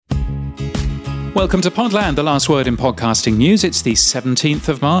Welcome to Podland, the last word in podcasting news. It's the 17th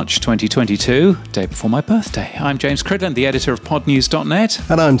of March, 2022, day before my birthday. I'm James Cridland, the editor of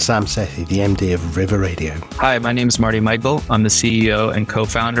podnews.net. And I'm Sam Sethi, the MD of River Radio. Hi, my name is Marty Michael. I'm the CEO and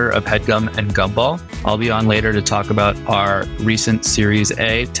co-founder of HeadGum and Gumball. I'll be on later to talk about our recent Series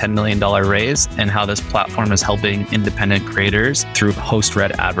A $10 million raise and how this platform is helping independent creators through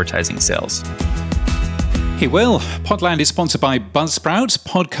host-read advertising sales. He will. Podland is sponsored by Buzzsprout,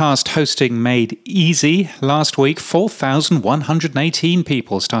 podcast hosting made easy. Last week, 4,118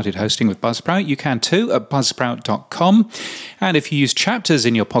 people started hosting with Buzzsprout. You can too at buzzsprout.com. And if you use chapters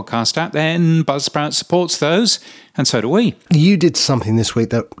in your podcast app, then Buzzsprout supports those, and so do we. You did something this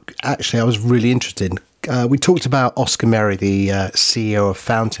week that actually I was really interested in. We talked about Oscar Merry, the CEO of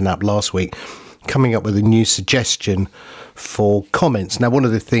Fountain App, last week, coming up with a new suggestion for comments. Now, one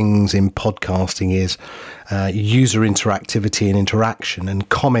of the things in podcasting is user interactivity and interaction, and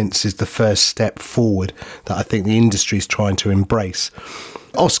comments is the first step forward that I think the industry is trying to embrace.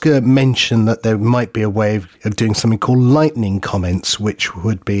 Oscar mentioned that there might be a way of doing something called lightning comments, which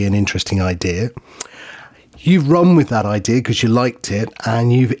would be an interesting idea. You've run with that idea because you liked it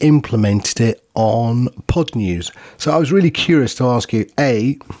and you've implemented it on Pod News. So I was really curious to ask you,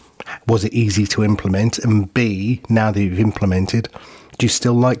 A, was it easy to implement? And B, now that you've implemented, do you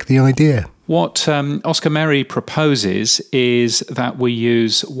still like the idea? What Oscar Merry proposes is that we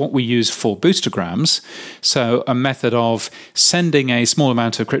use what we use for boostograms, so a method of sending a small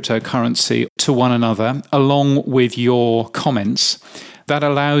amount of cryptocurrency to one another along with your comments. That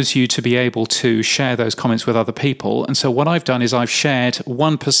allows you to be able to share those comments with other people. And so what I've done is I've shared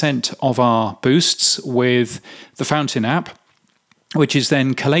 1% of our boosts with the Fountain app, which is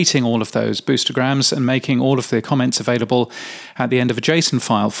then collating all of those boostograms and making all of the comments available at the end of a JSON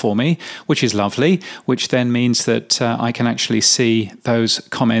file for me, which is lovely, which then means that I can actually see those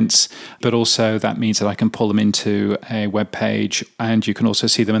comments, but also that means that I can pull them into a web page, and you can also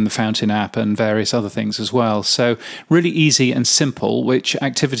see them in the Fountain app and various other things as well. So really easy and simple, which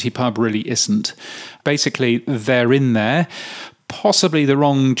ActivityPub really isn't. Basically, they're in there. Possibly the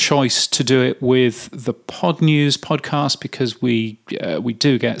wrong choice to do it with the Pod News podcast, because we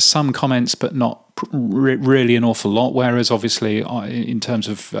do get some comments, but not really an awful lot. Whereas obviously in terms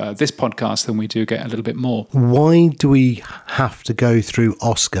of this podcast, then we do get a little bit more. Why do we have to go through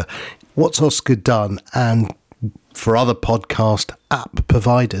Oscar? What's Oscar done? And for other podcast app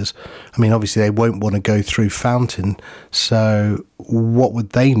providers, I mean, obviously they won't want to go through Fountain. So what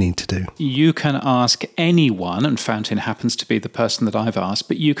would they need to do? You can ask anyone, and Fountain happens to be the person that I've asked,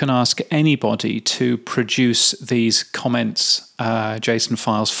 but you can ask anybody to produce these comments, JSON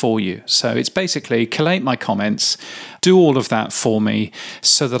files for you. So it's basically collate my comments, do all of that for me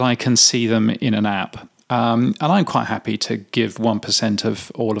so that I can see them in an app. And I'm quite happy to give 1%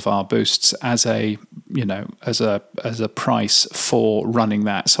 of all of our boosts as a price for running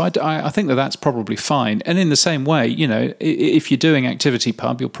that. So I think that that's probably fine. And in the same way, if you're doing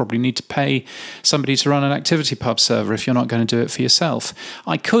ActivityPub, you'll probably need to pay somebody to run an ActivityPub server if you're not going to do it for yourself.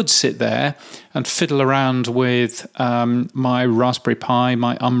 I could sit there and fiddle around with my Raspberry Pi,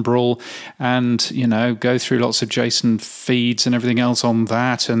 my Umbrel, and go through lots of JSON feeds and everything else on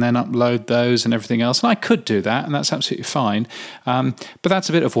that, and then upload those and everything else. And I could do that, and that's absolutely fine. But that's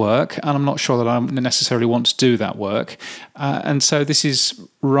a bit of work, and I'm not sure that I necessarily want to do that work. And so this is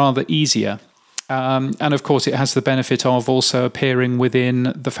rather easier. And of course, it has the benefit of also appearing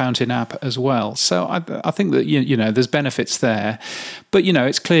within the Fountain app as well. So I think that, there's benefits there. But,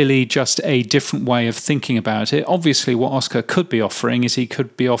 it's clearly just a different way of thinking about it. Obviously, what Oscar could be offering is he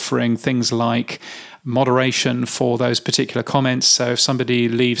could be offering things like moderation for those particular comments. So if somebody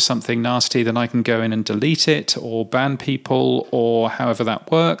leaves something nasty, then I can go in and delete it or ban people or however that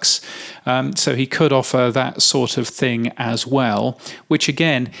works. So he could offer that sort of thing as well, which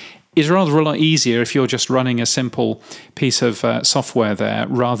again is rather a lot easier if you're just running a simple piece of software there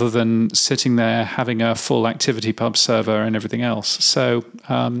rather than sitting there having a full ActivityPub server and everything else. So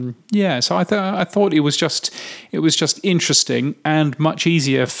so I thought it was just interesting and much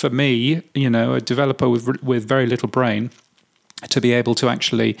easier for me, a developer with very little brain, to be able to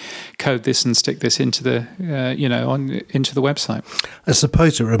actually code this and stick this into the into the website. I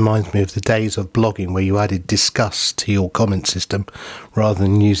suppose it reminds me of the days of blogging where you added Disqus to your comment system rather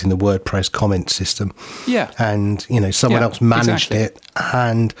than using the WordPress comment system. Yeah. And, someone else managed it.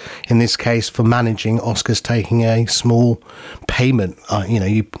 And in this case, for managing, Oscar's taking a small payment.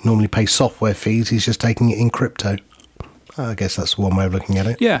 You normally pay software fees. He's just taking it in crypto. I guess that's one way of looking at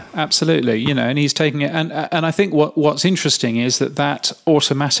it. Yeah, absolutely. And he's taking it, and I think what's interesting is that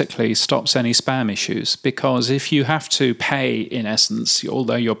automatically stops any spam issues, because if you have to pay, in essence,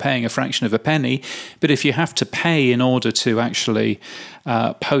 although you're paying a fraction of a penny, but if you have to pay in order to actually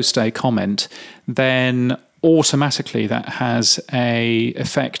post a comment, then automatically that has a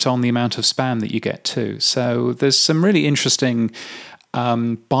effect on the amount of spam that you get too. So there's some really interesting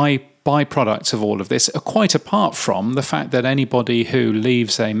byproducts of all of this, quite apart from the fact that anybody who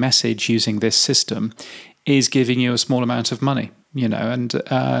leaves a message using this system is giving you a small amount of money, and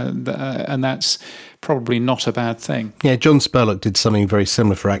that's probably not a bad thing. Yeah, John Spurlock did something very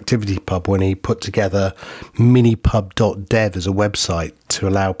similar for ActivityPub when he put together minipub.dev as a website to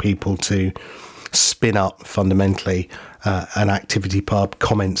allow people to spin up fundamentally an ActivityPub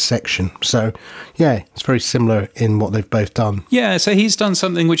comment section. So, yeah, it's very similar in what they've both done. Yeah, so he's done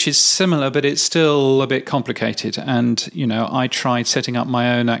something which is similar, but it's still a bit complicated. And, I tried setting up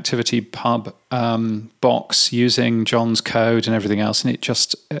my own ActivityPub box using John's code and everything else, and it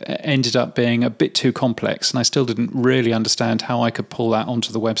just ended up being a bit too complex. And I still didn't really understand how I could pull that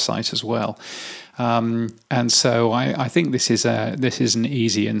onto the website as well. And so I think this is an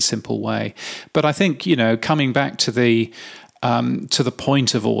easy and simple way. But I think, coming back to the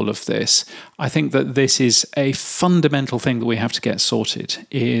point of all of this, I think that this is a fundamental thing that we have to get sorted,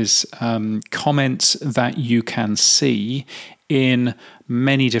 is comments that you can see in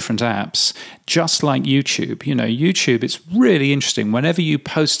many different apps, just like YouTube. YouTube, it's really interesting. Whenever you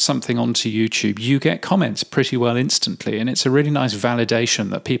post something onto YouTube, you get comments pretty well instantly, and it's a really nice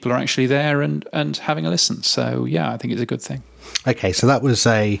validation that people are actually there and having a listen. So, yeah, I think it's a good thing. Okay, so that was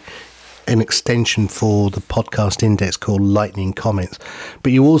an extension for the podcast index called Lightning Comments.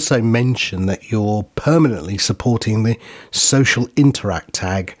 But you also mentioned that you're permanently supporting the social interact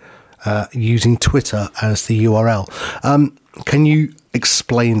tag using Twitter as the URL. Can you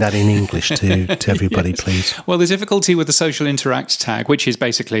explain that in English to everybody, yes, please? Well, the difficulty with the social interact tag, which is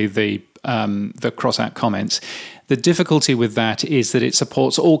basically the cross-app comments, the difficulty with that is that it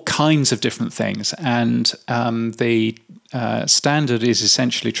supports all kinds of different things, and the standard is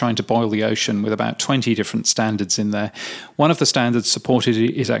essentially trying to boil the ocean with about 20 different standards in there. One of the standards supported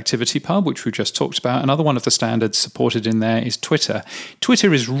is ActivityPub, which we just talked about. Another one of the standards supported in there is Twitter.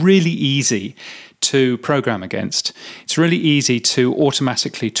 Twitter is really easy to program against. It's really easy to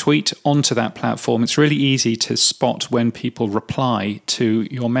automatically tweet onto that platform. It's really easy to spot when people reply to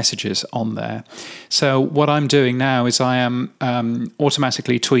your messages on there. So what I'm doing now is I am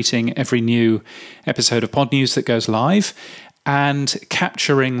automatically tweeting every new episode of Pod News that goes live and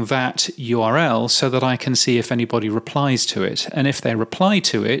capturing that URL so that I can see if anybody replies to it. And if they reply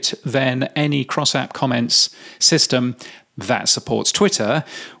to it, then any cross-app comments system that supports Twitter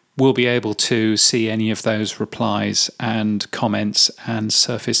will be able to see any of those replies and comments and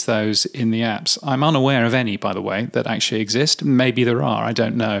surface those in the apps. I'm unaware of any, by the way, that actually exist. Maybe there are, I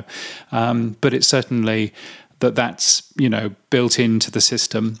don't know. But it's certainly that's built into the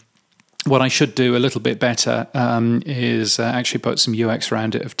system. What I should do a little bit better is actually put some UX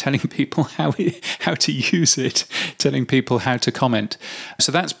around it of telling people how to use it, telling people how to comment.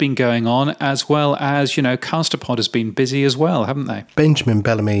 So that's been going on, as well as, Castopod has been busy as well, haven't they? Benjamin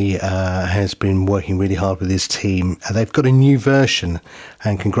Bellamy has been working really hard with his team. They've got a new version,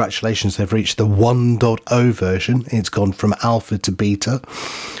 and congratulations, they've reached the 1.0 version. It's gone from alpha to beta.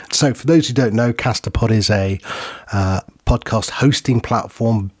 So for those who don't know, Castopod is a podcast hosting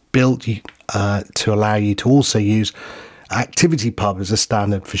platform built to allow you to also use ActivityPub as a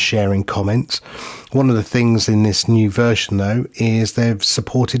standard for sharing comments. One of the things in this new version, though, is they've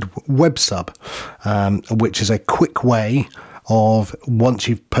supported WebSub, which is a quick way of, once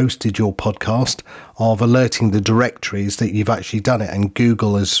you've posted your podcast, of alerting the directories that you've actually done it. And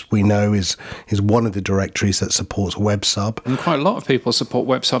Google, as we know, is one of the directories that supports WebSub. And quite a lot of people support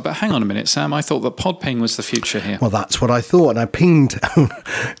WebSub. But hang on a minute, Sam, I thought that Podping was the future here. Well, that's what I thought. And I pinged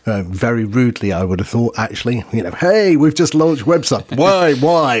very rudely, I would have thought, actually, hey, we've just launched WebSub.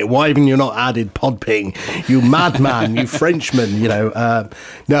 Why haven't you not added Podping? You madman, you Frenchman,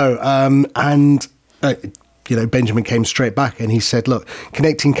 Benjamin came straight back and he said, look,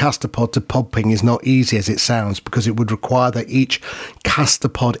 connecting Castopod to Podping is not easy as it sounds, because it would require that each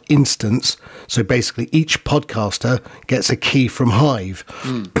Castopod instance, so basically each podcaster gets a key from Hive,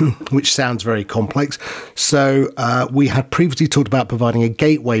 which sounds very complex. So we had previously talked about providing a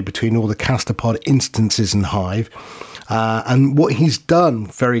gateway between all the Castopod instances and Hive. And what he's done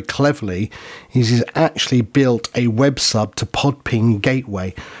very cleverly is he's actually built a WebSub to Podping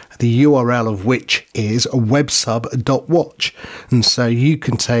gateway. the URL of which is websub.watch. And so you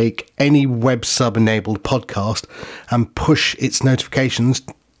can take any WebSub enabled podcast and push its notifications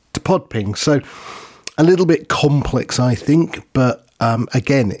to Podping. So a little bit complex, I think, but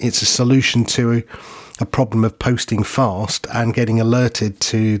again, it's a solution to a problem of posting fast and getting alerted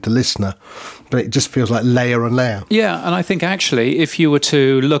to the listener. But it just feels like layer on layer. Yeah, and I think actually, if you were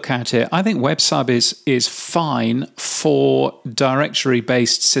to look at it, I think WebSub is fine for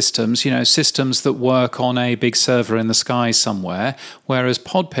directory-based systems, systems that work on a big server in the sky somewhere, whereas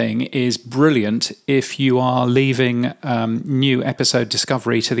Podping is brilliant if you are leaving new episode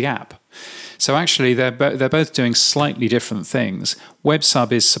discovery to the app. So actually, they're both doing slightly different things.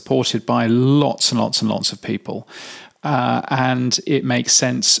 WebSub is supported by lots and lots and lots of people. And it makes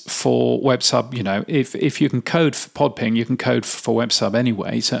sense for WebSub, if you can code for Podping, you can code for WebSub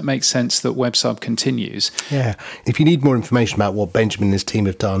anyway. So it makes sense that WebSub continues. Yeah. If you need more information about what Benjamin and his team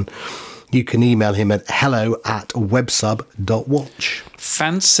have done, you can email him at hello@websub.watch.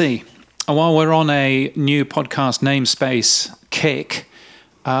 Fancy. And while we're on a new podcast namespace kick,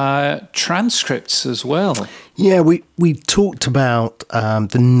 transcripts as well. Yeah, we talked about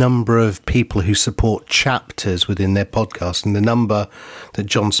the number of people who support chapters within their podcast, and the number that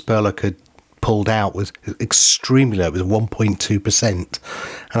John Spurlock had pulled out was extremely low. It was 1.2%.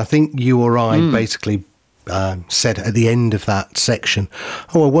 And I think you or I basically said at the end of that section,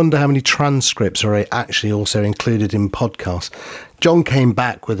 I wonder how many transcripts are actually also included in podcasts. John came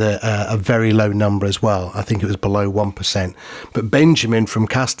back with a very low number as well. I think it was below 1%. But Benjamin from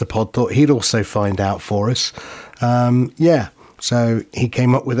Castopod thought he'd also find out for us. So he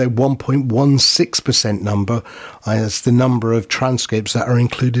came up with a 1.16% number as the number of transcripts that are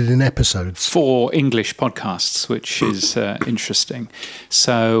included in episodes. For English podcasts, which is interesting.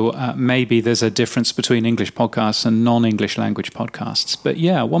 So maybe there's a difference between English podcasts and non-English language podcasts. But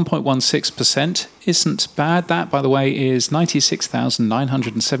yeah, 1.16% isn't bad. That, by the way, is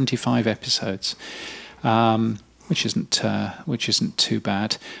 96,975 episodes. Which isn't too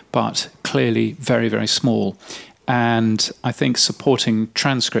bad, but clearly very, very small. And I think supporting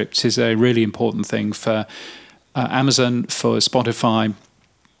transcripts is a really important thing for Amazon, for Spotify,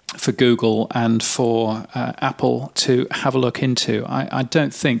 for Google, and for Apple to have a look into. I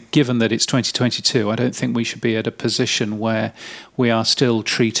don't think, given that it's 2022, I don't think we should be at a position where we are still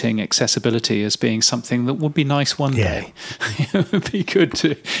treating accessibility as being something that would be nice one day. It would be good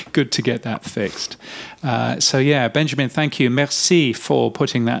to get that fixed. Benjamin, thank you. Merci for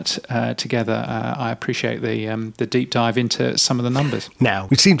putting that together. I appreciate the deep dive into some of the numbers. Now,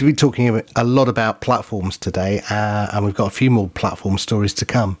 we seem to be talking a lot about platforms today, and we've got a few more platform stories to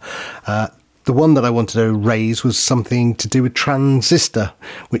come. The one that I wanted to raise was something to do with Transistor,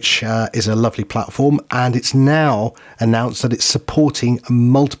 which is a lovely platform, and it's now announced that it's supporting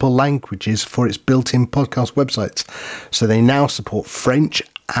multiple languages for its built-in podcast websites. So they now support French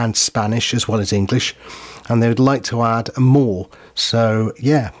and Spanish as well as English, and they would like to add more. So,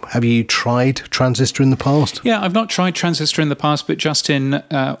 have you tried Transistor in the past? Yeah, I've not tried Transistor in the past, but Justin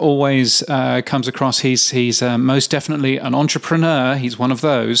always comes across, he's most definitely an entrepreneur. He's one of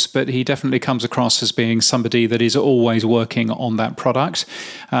those, but he definitely comes across as being somebody that is always working on that product.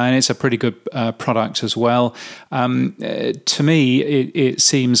 And it's a pretty good product as well. To me, it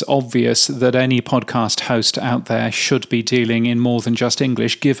seems obvious that any podcast host out there should be dealing in more than just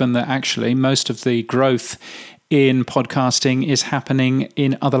English, given that actually most of the growth in podcasting is happening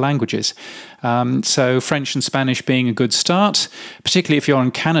in other languages. So French and Spanish being a good start, particularly if you're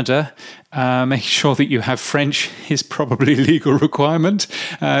in Canada, making sure that you have French is probably a legal requirement.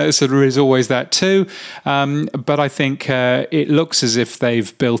 So there is always that too. But I think it looks as if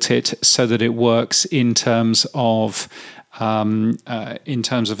they've built it so that it works in terms of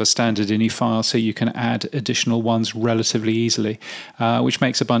a standard INI file, so you can add additional ones relatively easily, which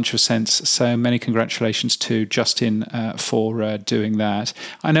makes a bunch of sense. So many congratulations to Justin for doing that.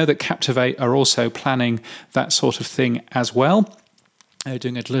 I know that Captivate are also planning that sort of thing as well. They're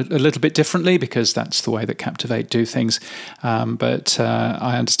doing it a little bit differently because that's the way that Captivate do things. But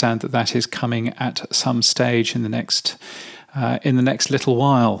I understand that is coming at some stage in the next little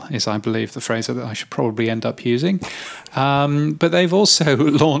while, is I believe the phrase that I should probably end up using. But they've also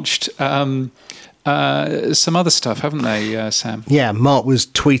launched some other stuff, haven't they, Sam? Yeah, Mark was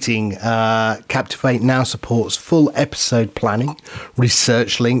tweeting, Captivate now supports full episode planning,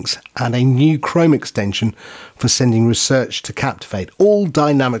 research links, and a new Chrome extension for sending research to Captivate, all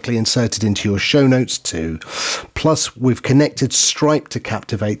dynamically inserted into your show notes too. Plus, we've connected Stripe to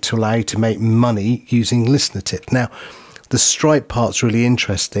Captivate to allow you to make money using Listener Tips. Now, The Stripe part's really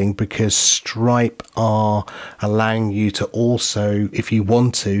interesting because Stripe are allowing you to also, if you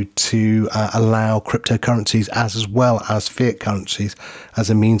want to allow cryptocurrencies as well as fiat currencies as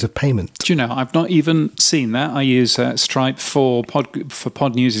a means of payment. Do you know, I've not even seen that. I use Stripe for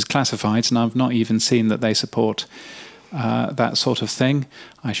Pod News' classifieds, and I've not even seen that they support that sort of thing.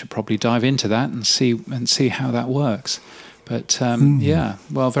 I should probably dive into that and see how that works. But yeah,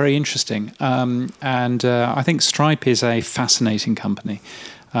 well, very interesting. And I think Stripe is a fascinating company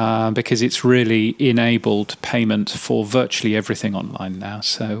because it's really enabled payment for virtually everything online now.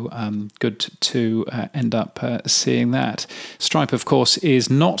 So good to end up seeing that. Stripe, of course, is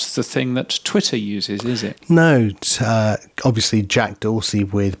not the thing that Twitter uses, is it? No, obviously Jack Dorsey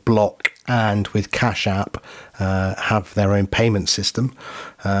with Block and with Cash App have their own payment system.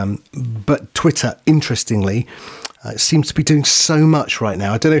 But Twitter, interestingly, seems to be doing so much right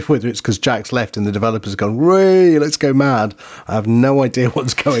now. I don't know whether it's because Jack's left and the developers have gone, "Ray, let's go mad." I have no idea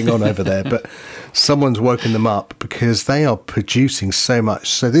what's going on over there, but someone's woken them up because they are producing so much.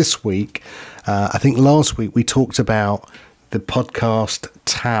 So this week, I think last week we talked about the podcast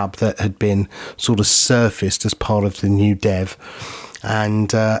tab that had been sort of surfaced as part of the new dev. And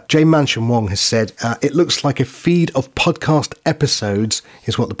Jay Mansion Wong has said, it looks like a feed of podcast episodes,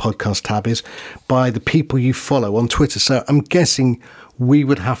 is what the podcast tab is, by the people you follow on Twitter. So I'm guessing we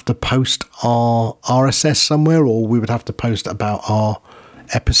would have to post our RSS somewhere, or we would have to post about our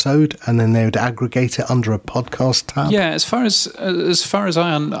episode, and then they would aggregate it under a podcast tab. Yeah, as far as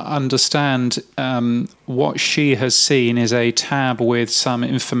I understand, what she has seen is a tab with some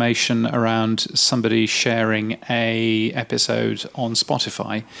information around somebody sharing a episode on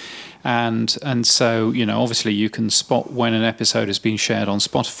Spotify. And so, you know, obviously you can spot when an episode has been shared on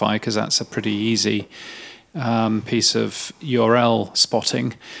Spotify because that's a pretty easy piece of URL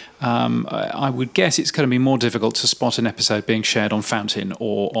spotting. I would guess it's going to be more difficult to spot an episode being shared on Fountain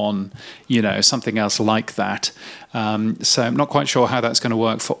or on, you know, something else like that. So I'm not quite sure how that's going to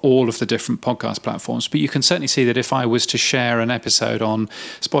work for all of the different podcast platforms, but you can certainly see that if I was to share an episode on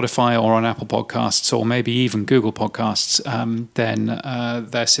Spotify or on Apple Podcasts or maybe even Google Podcasts, then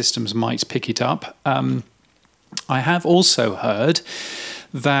their systems might pick it up. I have also heard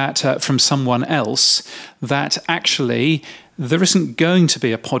that from someone else that actually there isn't going to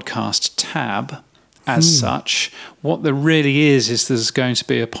be a podcast tab as such. What there really is there's going to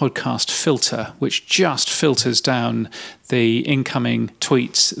be a podcast filter, which just filters down the incoming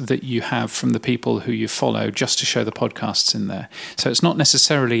tweets that you have from the people who you follow just to show the podcasts in there. So it's not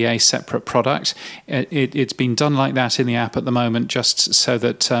necessarily a separate product. It's been done like that in the app at the moment just so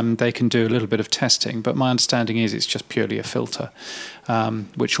that they can do a little bit of testing. But my understanding is it's just purely a filter,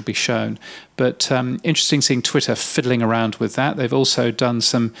 which will be shown. But interesting seeing Twitter fiddling around with that. They've also done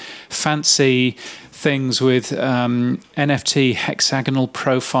some fancy things with NFT hexagonal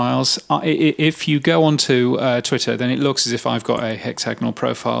profiles. If you go onto Twitter, then it looks as if I've got a hexagonal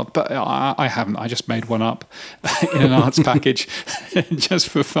profile, but I haven't. I just made one up in an arts package just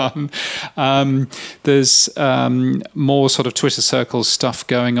for fun. There's more sort of Twitter Circles stuff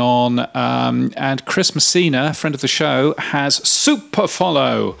going on. And Chris Messina, friend of the show, has super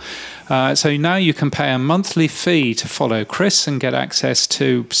follow. So now you can pay a monthly fee to follow Chris and get access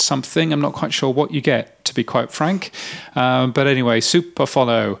to something. I'm not quite sure what you get, to be quite frank. But anyway, Super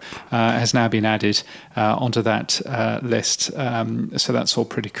Follow has now been added onto that list. So that's all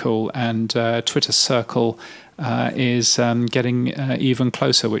pretty cool. And Twitter Circle is getting even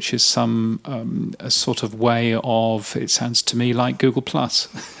closer, which is a sort of way of, it sounds to me like Google Plus.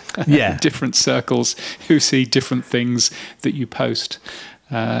 Yeah. Different circles who see different things that you post.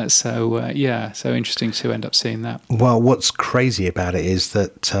 So interesting to end up seeing that. Well, what's crazy about it is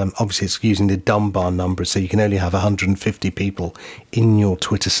that obviously it's using the Dunbar number, so you can only have 150 people in your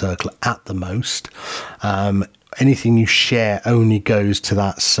Twitter circle at the most. Anything you share only goes to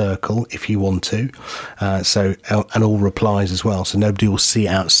that circle if you want to. And all replies as well, so nobody will see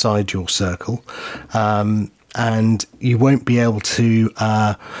outside your circle. And you won't be able to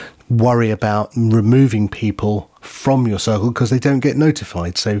worry about removing people from your circle because they don't get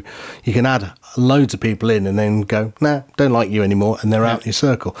notified. So you can add loads of people in and then go, nah, don't like you anymore, and they're out your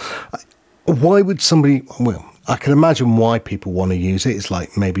circle. Why would somebody, well, I can imagine why people want to use it. It's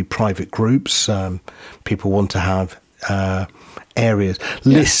like maybe private groups. People want to have areas,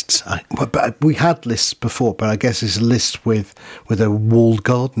 lists. But we had lists before, but I guess it's a list with a walled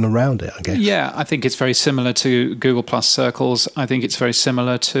garden around it, I guess. Yeah, I think it's very similar to Google Plus Circles. I think it's very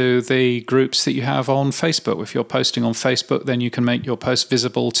similar to the groups that you have on Facebook. If you're posting on Facebook, then you can make your post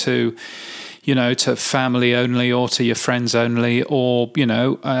visible to to family only or to your friends only, or,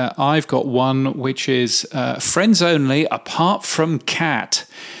 I've got one which is friends only apart from cat.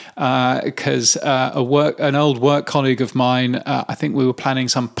 Because an old work colleague of mine, I think we were planning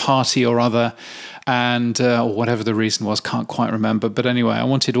some party or other, and or whatever the reason was, can't quite remember. But anyway, I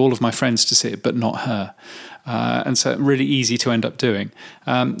wanted all of my friends to see it, but not her. And so really easy to end up doing.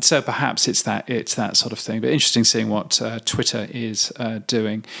 So perhaps it's that sort of thing. But interesting seeing what Twitter is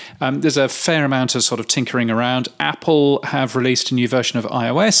doing. There's a fair amount of sort of tinkering around. Apple have released a new version of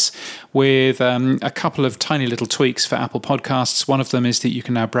iOS with a couple of tiny little tweaks for Apple Podcasts. One of them is that you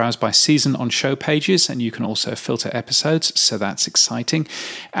can now browse by season on show pages, and you can also filter episodes. So that's exciting.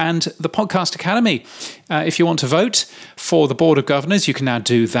 And the Podcast Academy, if you want to vote for the Board of Governors, you can now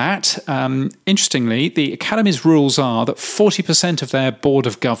do that. Interestingly, the Academy's rules are that 40% of their Board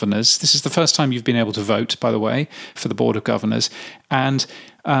of Governors, this is the first time you've been able to vote, by the way, for the Board of Governors, and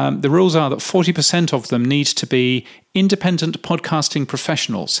the rules are that 40% of them need to be independent podcasting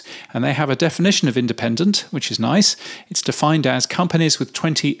professionals. And they have a definition of independent, which is nice. It's defined as companies with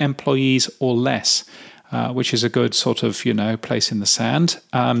 20 employees or less, which is a good sort of, place in the sand.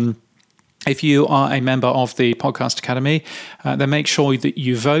 If you are a member of the Podcast Academy, then make sure that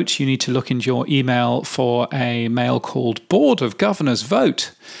you vote. You need to look into your email for a mail called Board of Governors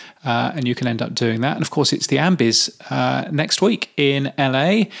Vote. And you can end up doing that. And of course, it's the Ambies next week in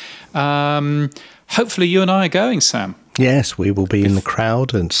LA. Hopefully you and I are going, Sam. Yes, we will be in the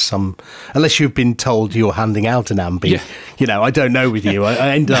crowd, and unless you've been told you're handing out an Ambie, I don't know with you.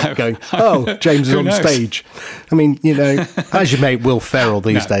 I ended up going, James is on stage. I mean, as you mate Will Ferrell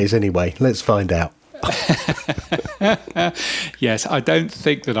these days anyway. Let's find out. Yes, I don't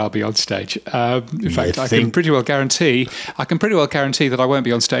think that I'll be on stage. In fact, I can pretty well guarantee that I won't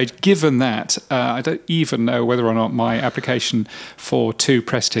be on stage, given that I don't even know whether or not my application for 2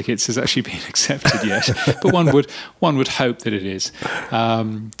 press tickets has actually been accepted yet. But one would hope that it is.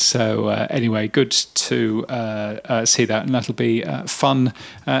 Anyway, good to see that, and that'll be fun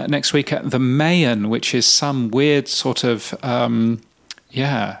next week at the Mayan, which is some weird sort of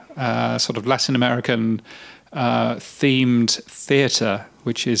sort of Latin American themed theatre,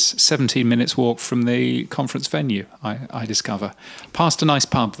 which is 17 minutes walk from the conference venue, I discover. Past a nice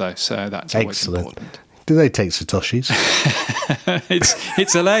pub, though, so that's always important. Do they take Satoshis?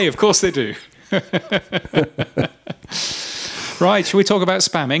 It's LA, of course they do. Right, shall we talk about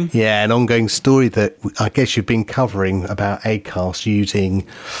spamming? Yeah, an ongoing story that I guess you've been covering about Acast using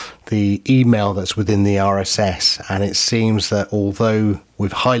the email that's within the RSS, and it seems that although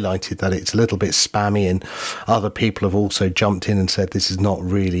we've highlighted that it's a little bit spammy, and other people have also jumped in and said this is not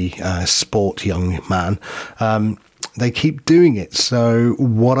really sport, young man, they keep doing it. So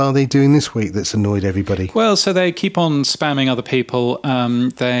what are they doing this week that's annoyed everybody? Well, so they keep on spamming other people.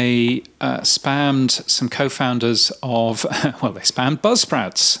 They spammed some co-founders of, they spammed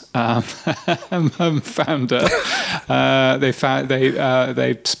Buzzsprouts founder.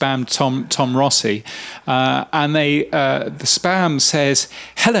 They spammed Tom Rossi, and the spam says,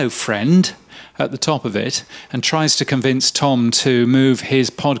 "Hello, friend," at the top of it, and tries to convince Tom to move his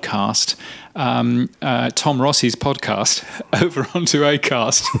podcast, Tom Rossi's podcast, over onto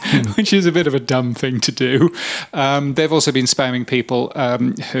Acast, which is a bit of a dumb thing to do. They've also been spamming people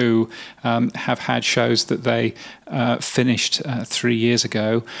who have had shows that they finished 3 years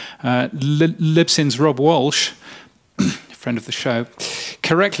ago. Libsyn's Rob Walsh, friend of the show,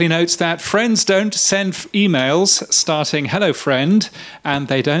 correctly notes that friends don't send emails starting "Hello, friend," and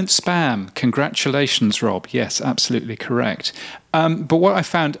they don't spam. Congratulations, Rob. Yes, absolutely correct. But what I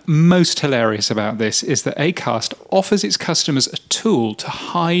found most hilarious about this is that Acast offers its customers a tool to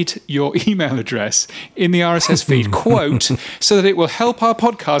hide your email address in the RSS feed, quote, so that it will help our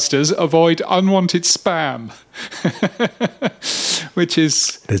podcasters avoid unwanted spam. Which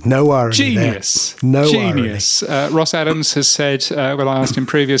is there's no irony genius. There. No genius. Ross Adams has said, when I asked him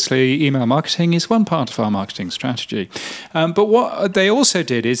previously, email marketing is one part of our marketing strategy. But what they also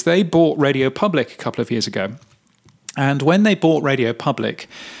did is they bought Radio Public a couple of years ago. And when they bought Radio Public,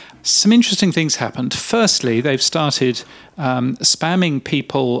 some interesting things happened. Firstly, they've started spamming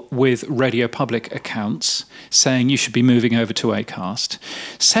people with Radio Public accounts, saying you should be moving over to Acast.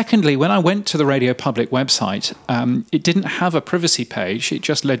 Secondly, when I went to the Radio Public website, it didn't have a privacy page. It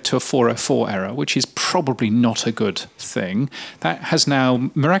just led to a 404 error, which is probably not a good thing. That has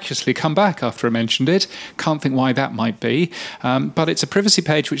now miraculously come back after I mentioned it. Can't think why that might be. But it's a privacy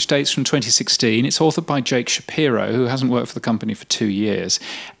page which dates from 2016. It's authored by Jake Shapiro, who hasn't worked for the company for 2 years.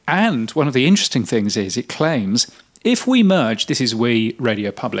 And one of the interesting things is it claims If we merge, this is we,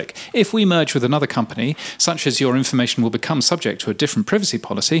 Radio Public, if we merge with another company, such as your information will become subject to a different privacy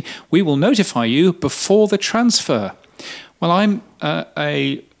policy, we will notify you before the transfer. Well, I'm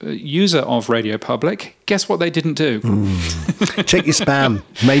a user of Radio Public. Guess what they didn't do? Check your spam.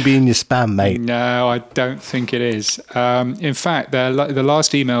 Maybe in your spam, mate. No, I don't think it is. In fact, the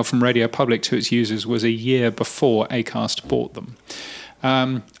last email from Radio Public to its users was a year before Acast bought them.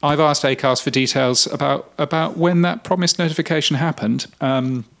 I've asked Acast for details about when that promised notification happened.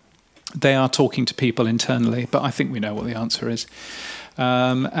 They are talking to people internally, but I think we know what the answer is.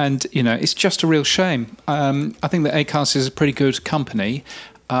 And, it's just a real shame. I think that Acast is a pretty good company,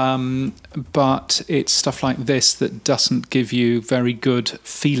 but it's stuff like this that doesn't give you very good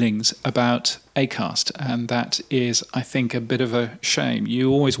feelings about Acast. And that is, I think, a bit of a shame.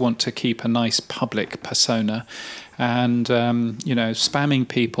 You always want to keep a nice public persona. And, spamming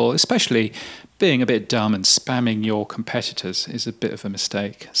people, especially being a bit dumb and spamming your competitors, is a bit of a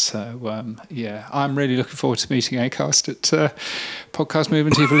mistake. So, I'm really looking forward to meeting Acast at Podcast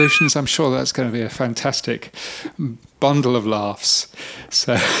Movement Evolutions. I'm sure that's going to be a fantastic bundle of laughs.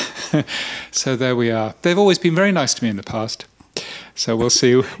 So there we are. They've always been very nice to me in the past. So we'll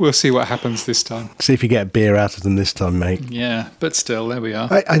see what happens this time. See if you get a beer out of them this time, mate. Yeah, but still, there we are.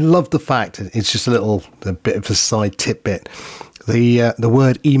 I love the fact, it's just a bit of a side tidbit. The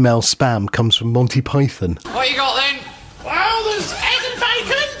word email spam comes from Monty Python. What you got then? Well, there's egg and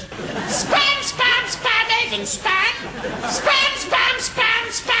bacon. Spam, spam, spam, egg and spam. Spam, spam, spam,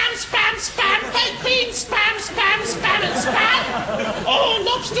 spam, spam, spam. Baked beans, spam, spam, spam and spam. Oh,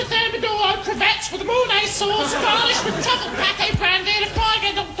 lobster thermidor, crevettes with Mornay sauce, garnished with truffle pate brandy and a fried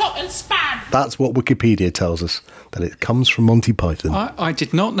egg on top and spam. That's what Wikipedia tells us, that it comes from Monty Python. I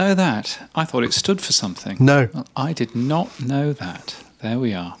did not know that. I thought it stood for something. No. Well, I did not know that. There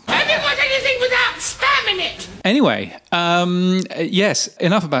we are. Have you got anything without spam in it? Anyway, yes,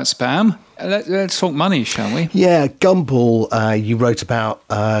 enough about spam. Let's talk money, shall we? Yeah, Gumball, you wrote about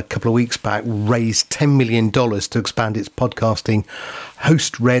a couple of weeks back, raised $10 million to expand its podcasting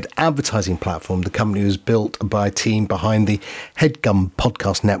host-read advertising platform. The company was built by a team behind the HeadGum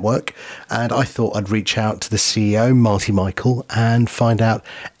podcast network. And I thought I'd reach out to the CEO, Marty Michael, and find out,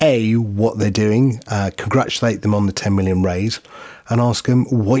 A, what they're doing, congratulate them on the 10 million raise, and ask them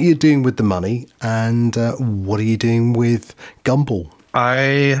what you're doing with the money and what are you doing with Gumball?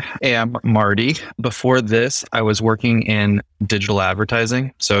 I am Marty. Before this, I was working in digital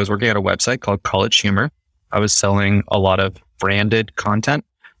advertising. So I was working at a website called College Humor. I was selling a lot of branded content,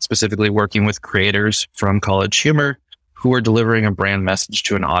 specifically working with creators from College Humor who were delivering a brand message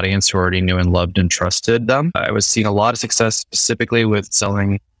to an audience who already knew and loved and trusted them. I was seeing a lot of success specifically with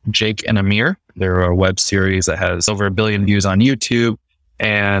selling Jake and Amir. They're a web series that has over 1 billion views on YouTube.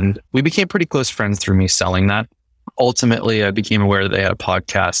 And we became pretty close friends through me selling that. Ultimately, I became aware that they had a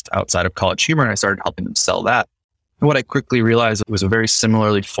podcast outside of College Humor, and I started helping them sell that. And what I quickly realized was a very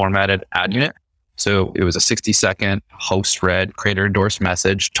similarly formatted ad unit. So it was a 60-second host-read, creator-endorsed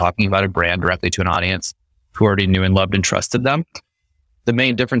message talking about a brand directly to an audience who already knew and loved and trusted them. The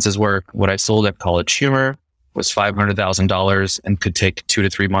main differences were what I sold at College Humor was $500,000 and could take 2 to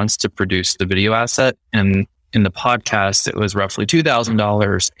 3 months to produce the video asset. And in the podcast, it was roughly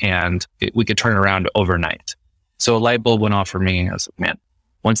 $2,000 and we could turn it around overnight. So a light bulb went off for me. I was like, man,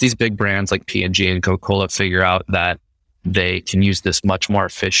 once these big brands like P&G and Coca-Cola figure out that they can use this much more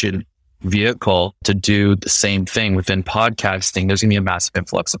efficient vehicle to do the same thing within podcasting, there's going to be a massive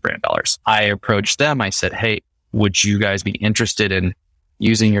influx of brand dollars. I approached them. I said, hey, would you guys be interested in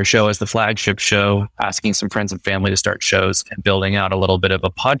using your show as the flagship show, asking some friends and family to start shows and building out a little bit of a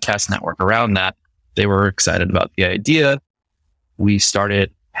podcast network around that? They were excited about the idea. We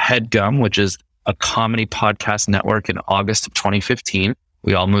started HeadGum, which is a comedy podcast network, in August of 2015.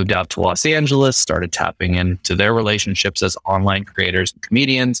 We all moved out to Los Angeles, started tapping into their relationships as online creators and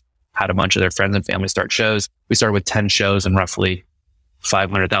comedians, had a bunch of their friends and family start shows. We started with 10 shows and roughly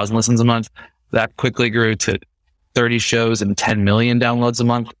 500,000 listens a month. That quickly grew to 30 shows and 10 million downloads a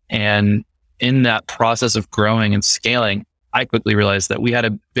month. And in that process of growing and scaling, I quickly realized that we had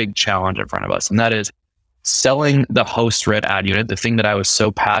a big challenge in front of us. And that is selling the host-read ad unit, the thing that I was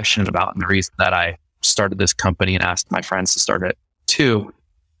so passionate about and the reason that I started this company and asked my friends to start it too.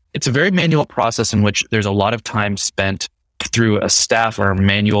 It's a very manual process in which there's a lot of time spent through a staff or a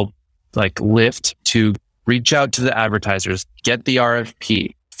manual lift to reach out to the advertisers, get the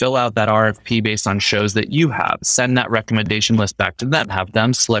RFP, fill out that RFP based on shows that you have, send that recommendation list back to them, have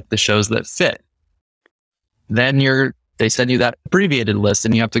them select the shows that fit. Then they send you that abbreviated list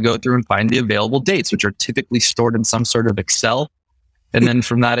and you have to go through and find the available dates, which are typically stored in some sort of Excel. And then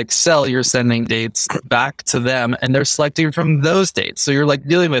from that Excel, you're sending dates back to them and they're selecting from those dates. So you're like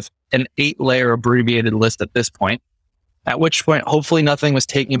dealing with an 8-layer abbreviated list at this point, at which point, hopefully nothing was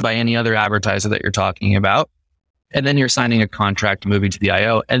taken by any other advertiser that you're talking about. And then you're signing a contract, moving to the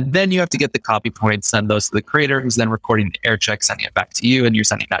IO. And then you have to get the copy points, send those to the creator, who's then recording the air check, sending it back to you, and you're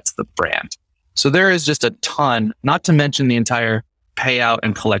sending that to the brand. So there is just a ton, not to mention the entire payout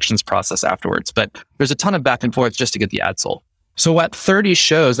and collections process afterwards, but there's a ton of back and forth just to get the ad sold. So at 30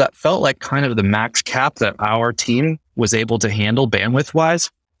 shows, that felt like kind of the max cap that our team was able to handle bandwidth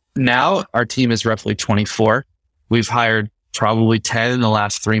wise. Now our team is roughly 24. We've hired probably 10 in the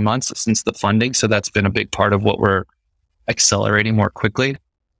last 3 months since the funding. So that's been a big part of what we're accelerating more quickly.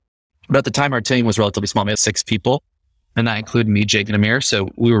 But at the time, our team was relatively small. We had 6 people, and that included me, Jake, and Amir. So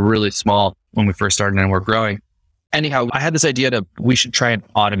we were really small when we first started and we're growing. Anyhow, I had this idea we should try and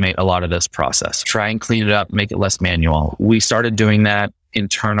automate a lot of this process, try and clean it up, make it less manual. We started doing that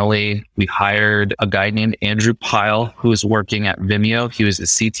internally. We hired a guy named Andrew Pyle, who was working at Vimeo. He was the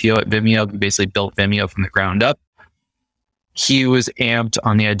CTO at Vimeo. He basically built Vimeo from the ground up. He was amped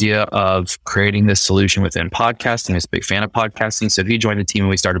on the idea of creating this solution within podcasting. He's a big fan of podcasting. So he joined the team and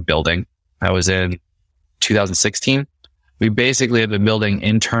we started building. That was in 2016. We basically have been building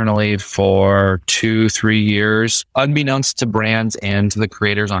internally for 2-3 years, unbeknownst to brands and to the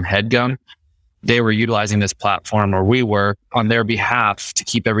creators on HeadGum. They were utilizing this platform, or we were, on their behalf to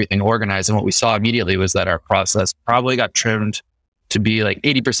keep everything organized. And what we saw immediately was that our process probably got trimmed to be like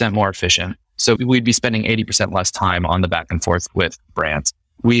 80% more efficient. So we'd be spending 80% less time on the back and forth with brands.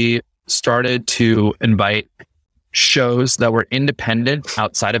 We started to invite shows that were independent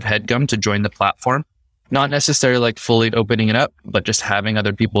outside of HeadGum to join the platform. Not necessarily like fully opening it up, but just having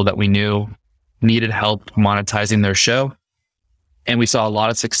other people that we knew needed help monetizing their show. And we saw a lot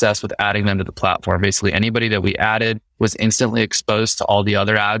of success with adding them to the platform. Basically, anybody that we added was instantly exposed to all the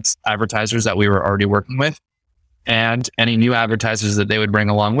other advertisers that we were already working with. And any new advertisers that they would bring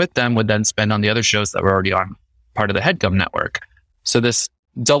along with them would then spend on the other shows that were already on part of the HeadGum network. So this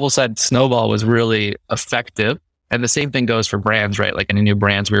double-sided snowball was really effective. And the same thing goes for brands, right? Like any new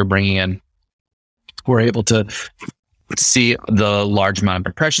brands we were bringing in, we're able to see the large amount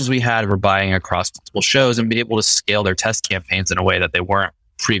of impressions we had. We're buying across multiple shows and be able to scale their test campaigns in a way that they weren't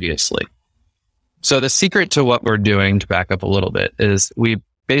previously. So the secret to what we're doing, to back up a little bit, is we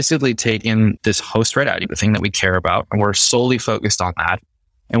basically taken this host right out, the thing that we care about, and we're solely focused on that.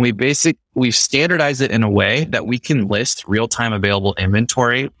 And we've standardized it in a way that we can list real-time available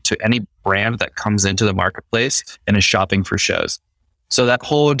inventory to any brand that comes into the marketplace and is shopping for shows. So that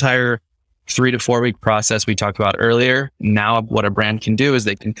whole entire 3 to 4 week process we talked about earlier. Now what a brand can do is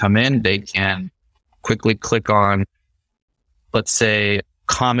they can come in, they can quickly click on, let's say,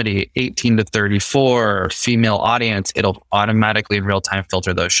 comedy 18 to 34 or female audience. It'll automatically in real time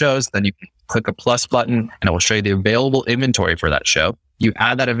filter those shows. Then you can click a plus button and it will show you the available inventory for that show. You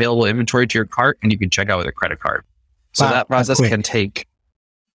add that available inventory to your cart and you can check out with a credit card. So that process can take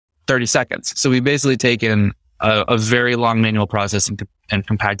 30 seconds. So we've basically taken a very long manual process and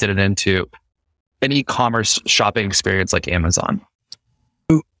compacted it into an e-commerce shopping experience like Amazon.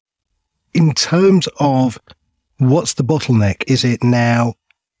 In terms of what's the bottleneck, is it now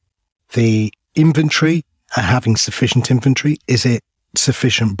the inventory, having sufficient inventory? Is it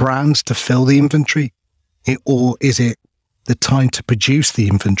sufficient brands to fill the inventory? Or is it the time to produce the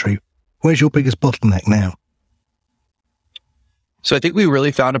inventory? Where's your biggest bottleneck now? So I think we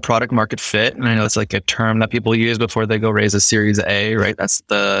really found a product market fit. And I know it's like a term that people use before they go raise a Series A, right? That's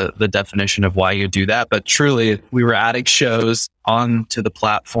the definition of why you do that. But truly, we were adding shows onto the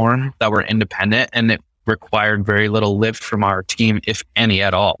platform that were independent, and it required very little lift from our team, if any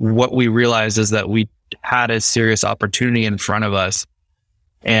at all. What we realized is that we had a serious opportunity in front of us.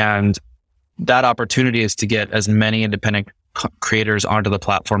 And that opportunity is to get as many independent creators onto the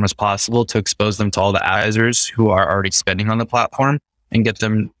platform as possible, to expose them to all the advertisers who are already spending on the platform and get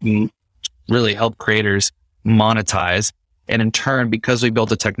them really help creators monetize. And in turn, because we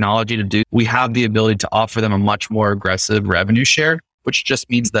built a technology to do, we have the ability to offer them a much more aggressive revenue share, which just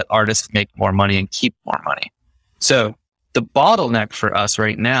means that artists make more money and keep more money. So the bottleneck for us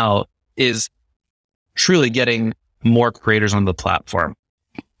right now is truly getting more creators on the platform.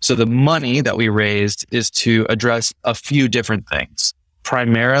 So the money that we raised is to address a few different things.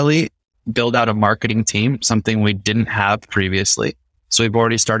 Primarily, build out a marketing team, something we didn't have previously. So we've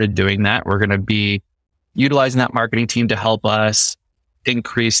already started doing that. We're going to be utilizing that marketing team to help us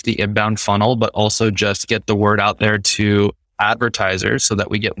increase the inbound funnel, but also just get the word out there to advertisers so that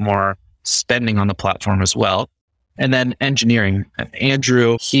we get more spending on the platform as well. And then engineering.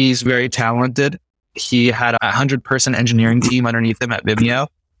 Andrew, he's very talented. he had a 100-person engineering team underneath him at Vimeo.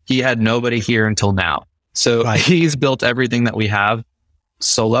 He had nobody here until now. So he's built everything that we have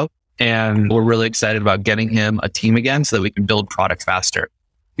solo. And we're really excited about getting him a team again so that we can build product faster.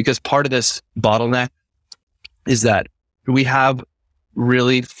 Because part of this bottleneck is that we have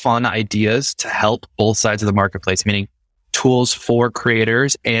really fun ideas to help both sides of the marketplace, meaning tools for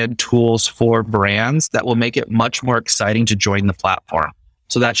creators and tools for brands that will make it much more exciting to join the platform.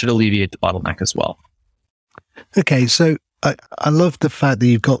 So that should alleviate the bottleneck as well. Okay, so I love the fact that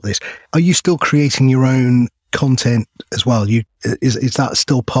you've got this. Are you still creating your own content as well? Is that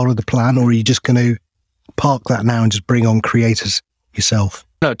still part of the plan, or are you just going to park that now and just bring on creators yourself?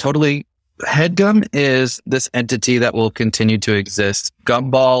 No, totally. HeadGum is this entity that will continue to exist.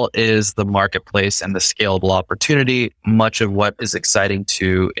 Gumball is the marketplace and the scalable opportunity, much of what is exciting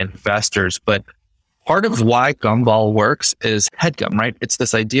to investors. But part of why Gumball works is HeadGum, right? It's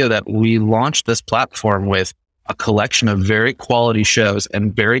this idea that we launched this platform with a collection of very quality shows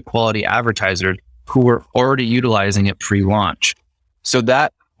and very quality advertisers who were already utilizing it pre-launch. So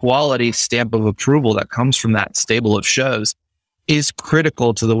that quality stamp of approval that comes from that stable of shows is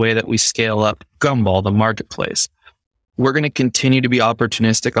critical to the way that we scale up Gumball, the marketplace. We're going to continue to be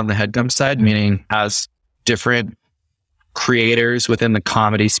opportunistic on the HeadGum side, meaning as different creators within the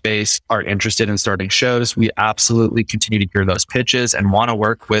comedy space are interested in starting shows, we absolutely continue to hear those pitches and want to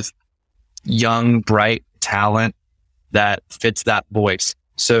work with young, bright talent that fits that voice.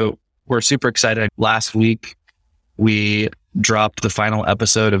 So we're super excited. Last week, we dropped the final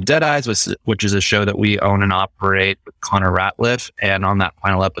episode of Dead Eyes, which is a show that we own and operate with Connor Ratliff. And on that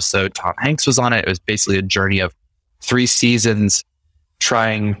final episode, Tom Hanks was on it. It was basically a journey of 3 seasons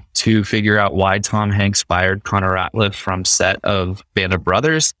trying to figure out why Tom Hanks fired Connor Ratliff from set of Band of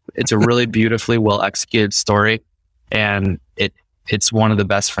Brothers. It's a really beautifully well executed story. And it's one of the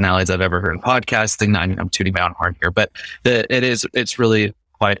best finales I've ever heard in podcasting. I'm tooting my own horn here, but it's really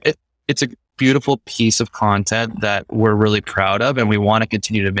it's a beautiful piece of content that we're really proud of, and we want to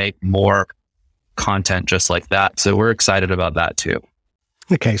continue to make more content just like that. So we're excited about that too.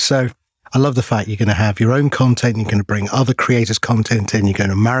 Okay, so I love the fact you're going to have your own content, you're going to bring other creators' content in, you're going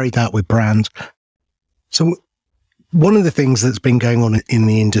to marry that with brands. So one of the things that's been going on in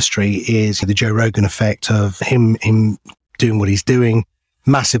the industry is the Joe Rogan effect of him doing what he's doing.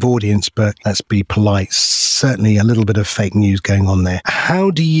 Massive audience, but let's be polite, certainly a little bit of fake news going on there.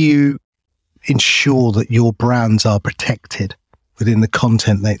 How do you ensure that your brands are protected within the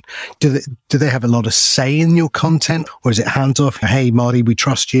content? Do they have a lot of say in your content, or is it hands off? Hey, Marty, we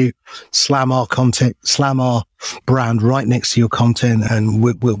trust you. Slam our content, slam our brand right next to your content, and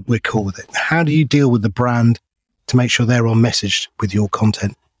we're cool with it. How do you deal with the brand to make sure they're on message with your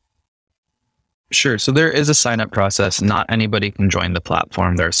content? Sure. So there is a sign-up process. Not anybody can join the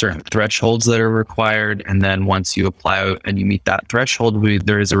platform. There are certain thresholds that are required. And then once you apply and you meet that threshold,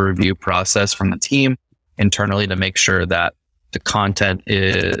 there is a review process from the team internally to make sure that the content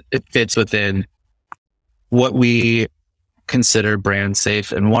it fits within what we consider brand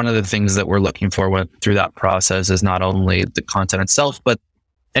safe. And one of the things that we're looking for through that process is not only the content itself, but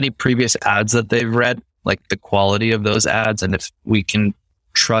any previous ads that they've read, like the quality of those ads. And if we can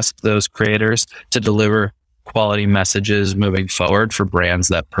trust those creators to deliver quality messages moving forward for brands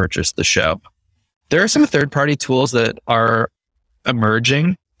that purchase the show. There are some third-party tools that are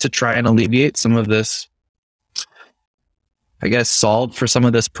emerging to try and alleviate some of this, solve for some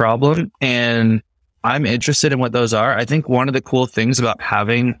of this problem. And I'm interested in what those are. I think one of the cool things about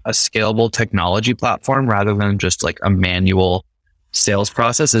having a scalable technology platform rather than just like a manual sales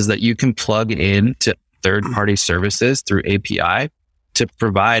process is that you can plug in to third-party services through API to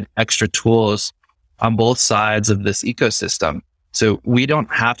provide extra tools on both sides of this ecosystem. So we don't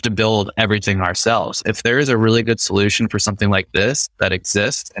have to build everything ourselves. If there is a really good solution for something like this that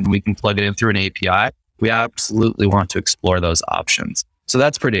exists and we can plug it in through an API, we absolutely want to explore those options. So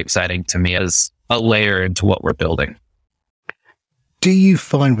that's pretty exciting to me as a layer into what we're building. Do you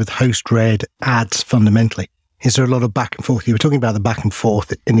find with host-read ads fundamentally, is there a lot of back and forth? You were talking about the back and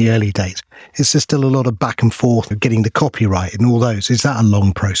forth in the early days. Is there still a lot of back and forth of getting the copyright and all those? Is that a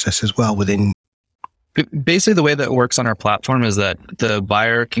long process as well within? Basically, the way that it works on our platform is that the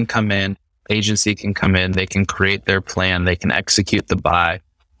buyer can come in, agency can come in, they can create their plan, they can execute the buy.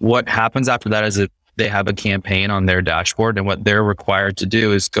 What happens after that is that they have a campaign on their dashboard, and what they're required to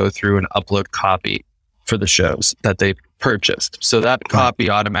do is go through and upload copy for the shows that they purchased. So that copy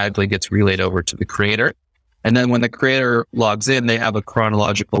automatically gets relayed over to the creator. And then when the creator logs in, they have a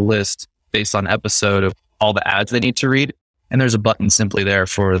chronological list based on episode of all the ads they need to read. And there's a button simply there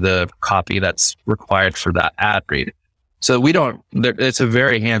for the copy that's required for that ad read. So it's a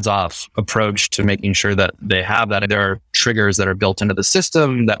very hands-off approach to making sure that they have that. There are triggers that are built into the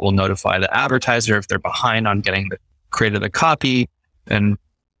system that will notify the advertiser if they're behind on getting the creator the copy. And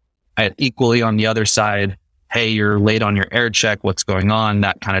equally on the other side, hey, you're late on your air check, what's going on?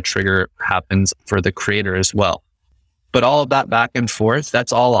 That kind of trigger happens for the creator as well. But all of that back and forth,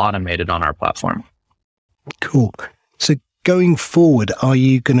 that's all automated on our platform. Cool. So going forward, are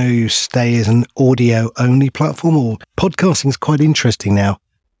you going to stay as an audio-only platform, or podcasting is quite interesting now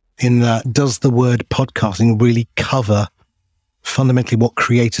in that does the word podcasting really cover fundamentally what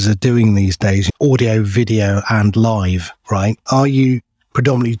creators are doing these days? Audio, video, and live, right? Are you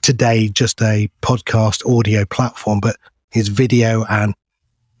predominantly today just a podcast audio platform, but is video and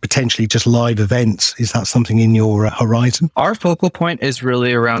potentially just live events, is that something in your horizon? Our focal point is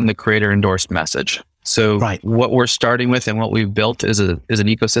really around the creator endorsed message. So What we're starting with and what we've built is an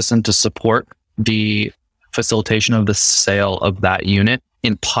ecosystem to support the facilitation of the sale of that unit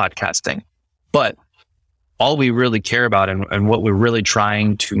in podcasting. But all we really care about and what we're really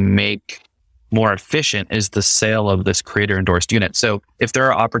trying to make more efficient is the sale of this creator endorsed unit. So if there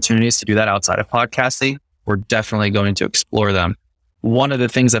are opportunities to do that outside of podcasting, we're definitely going to explore them. One of the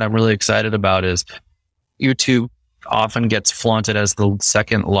things that I'm really excited about is YouTube often gets flaunted as the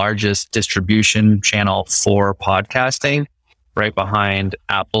second largest distribution channel for podcasting, right behind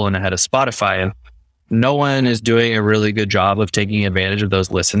Apple and ahead of Spotify. And no one is doing a really good job of taking advantage of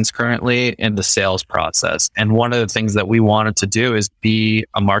those listens currently in the sales process. And one of the things that we wanted to do is be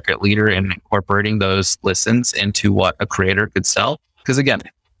a market leader in incorporating those listens into what a creator could sell. Because again,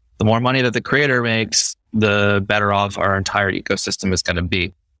 the more money that the creator makes, the better off our entire ecosystem is going to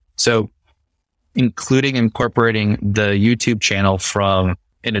be. So incorporating the YouTube channel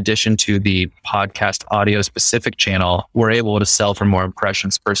in addition to the podcast audio specific channel, we're able to sell for more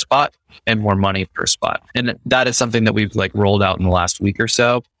impressions per spot and more money per spot. And that is something that we've rolled out in the last week or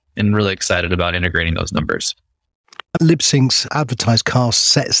so, and really excited about integrating those numbers. Libsync's advertised cast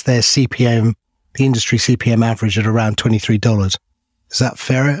sets their CPM, the industry CPM average at around $23. Is that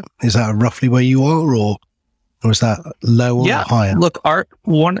fair? Is that roughly where you are, or is that lower or higher? Look, I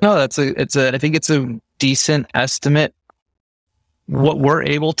think it's a decent estimate. What we're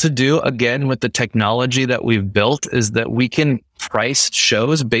able to do, again, with the technology that we've built, is that we can price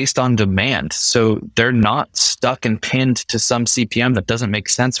shows based on demand. So they're not stuck and pinned to some CPM that doesn't make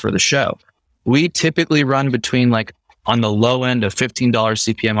sense for the show. We typically run between on the low end of $15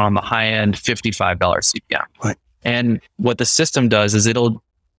 CPM, on the high end, $55 CPM. Right. And what the system does is it'll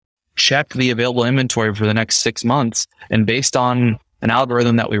check the available inventory for the next 6 months. And based on an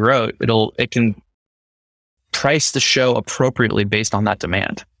algorithm that we wrote, it can price the show appropriately based on that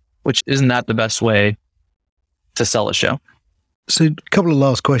demand, which isn't that the best way to sell a show? So a couple of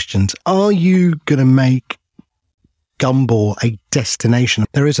last questions. Are you going to make Gumball a destination?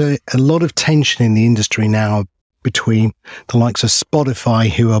 There is a lot of tension in the industry now between the likes of Spotify,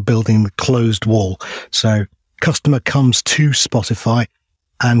 who are building the closed wall. So customer comes to Spotify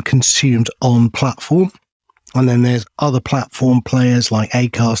and consumed on platform. And then there's other platform players like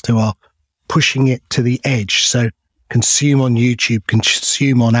Acast who are pushing it to the edge. So consume on YouTube,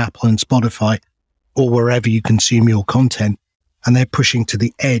 consume on Apple and Spotify, or wherever you consume your content. And they're pushing to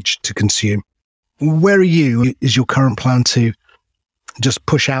the edge to consume. Where are you? Is your current plan to just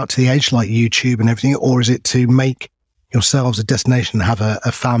push out to the edge like YouTube and everything? Or is it to make yourselves a destination and have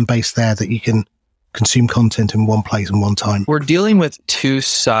a fan base there that you can consume content in one place and one time? We're dealing with two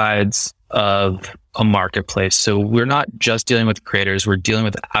sides of a marketplace. So we're not just dealing with creators, we're dealing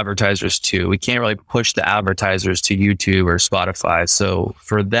with advertisers too. We can't really push the advertisers to YouTube or Spotify. So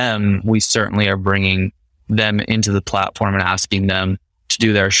for them, we certainly are bringing them into the platform and asking them to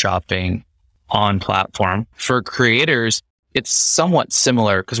do their shopping on platform. For creators, it's somewhat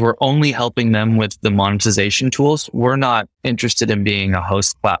similar because we're only helping them with the monetization tools. We're not interested in being a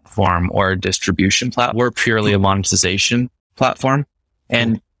host platform or a distribution platform. We're purely a monetization platform.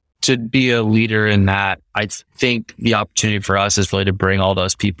 And to be a leader in that, I think the opportunity for us is really to bring all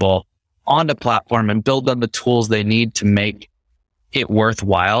those people on the platform and build them the tools they need to make it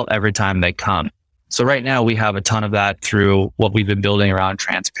worthwhile every time they come. So right now we have a ton of that through what we've been building around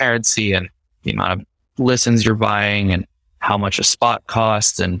transparency and the amount of listens you're buying and how much a spot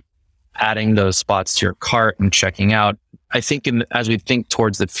costs and adding those spots to your cart and checking out. I think as we think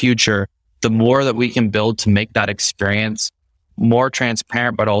towards the future, the more that we can build to make that experience more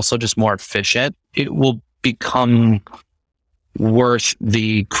transparent, but also just more efficient, it will become worth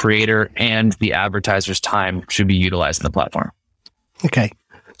the creator and the advertiser's time to be utilized in the platform. Okay.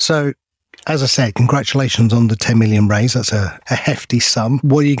 So As I said, congratulations on the 10 million raise. That's a hefty sum.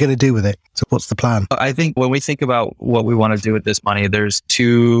 What are you going to do with it? So what's the plan? I think when we think about what we want to do with this money, there's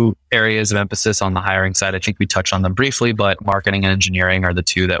two areas of emphasis on the hiring side. I think we touched on them briefly, but marketing and engineering are the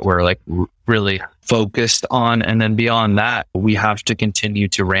two that we're like really focused on. And then beyond that, we have to continue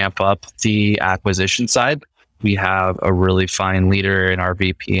to ramp up the acquisition side. We have a really fine leader in our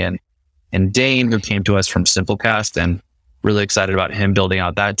VP and Dane, who came to us from Simplecast, and really excited about him building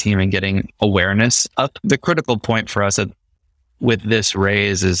out that team and getting awareness up. The critical point for us with this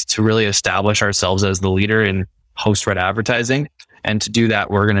raise is to really establish ourselves as the leader in host-read advertising. And to do that,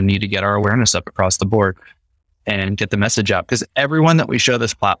 we're going to need to get our awareness up across the board and get the message out, because everyone that we show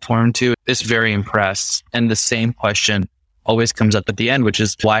this platform to is very impressed. And the same question always comes up at the end, which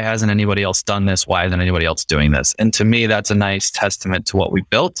is, why hasn't anybody else done this? Why isn't anybody else doing this? And to me, that's a nice testament to what we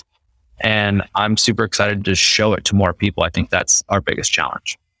built. And I'm super excited to show it to more people. I think that's our biggest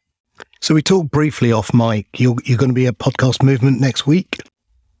challenge. So we talked briefly off mic. You're going to be at Podcast Movement next week?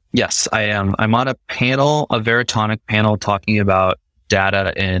 Yes, I am. I'm on a panel, a Veritonic panel, talking about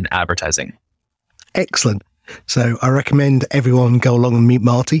data in advertising. Excellent. So I recommend everyone go along and meet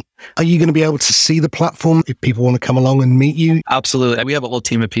Marty. Are you going to be able to see the platform if people want to come along and meet you? Absolutely. We have a whole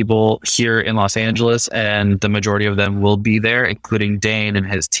team of people here in Los Angeles, and the majority of them will be there, including Dane and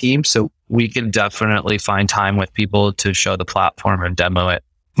his team. So we can definitely find time with people to show the platform and demo it.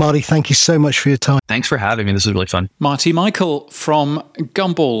 Marty, thank you so much for your time. Thanks for having me. This was really fun. Marty Michael from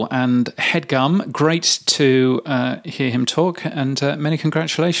Gumball and HeadGum. Great to hear him talk, and many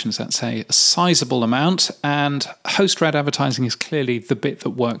congratulations. That's a sizable amount, and host-read advertising is clearly the bit that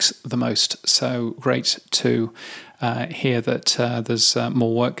works the most. So great to hear that there's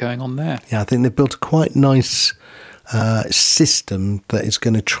more work going on there. Yeah, I think they've built a quite nice system that is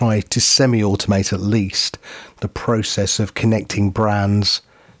going to try to semi-automate at least the process of connecting brands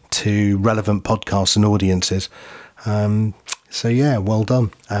to relevant podcasts and audiences. So yeah, well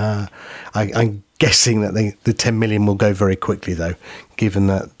done. I'm guessing that the 10 million will go very quickly though, given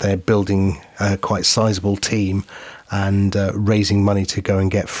that they're building a quite sizable team and raising money to go and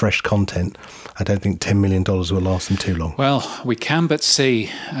get fresh content. I don't think $10 million will last them too long. Well, we can but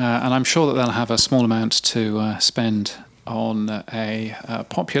see, and I'm sure that they'll have a small amount to spend on a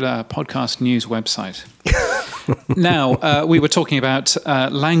popular podcast news website. Now, we were talking about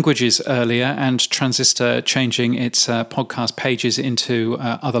languages earlier and Transistor changing its podcast pages into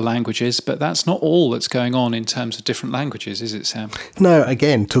other languages, but that's not all that's going on in terms of different languages, is it, Sam? No,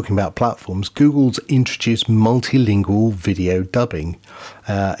 again, talking about platforms, Google's introduced multilingual video dubbing.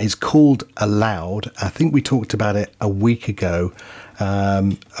 It's called Aloud. I think we talked about it a week ago.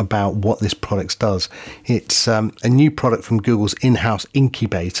 About what this product does. It's a new product from Google's in-house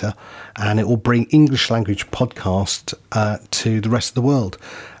incubator, and it will bring English language podcast to the rest of the world.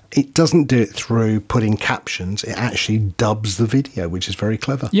 It doesn't do it through putting captions. It actually dubs the video, which is very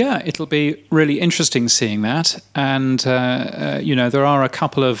clever. Yeah, it'll be really interesting seeing that. And, there are a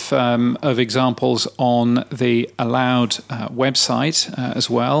couple of examples on the Aloud website as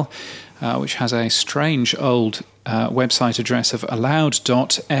well, which has a strange old website address of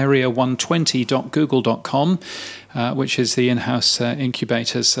aloud.area120.google.com, which is the in-house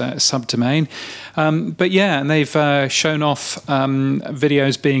incubator's subdomain. But yeah, and they've shown off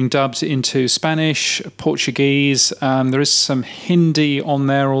videos being dubbed into Spanish, Portuguese. There is some Hindi on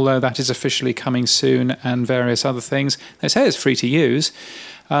there, although that is officially coming soon, and various other things. They say it's free to use.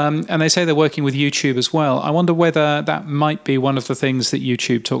 And they say they're working with YouTube as well. I wonder whether that might be one of the things that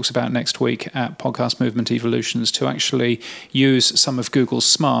YouTube talks about next week at Podcast Movement Evolutions, to actually use some of Google's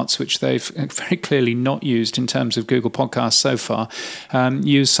smarts, which they've very clearly not used in terms of Google Podcasts so far.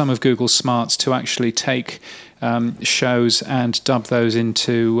 Use some of Google's smarts to actually take shows and dub those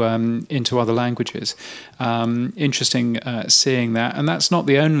into other languages. Interesting seeing that, and that's not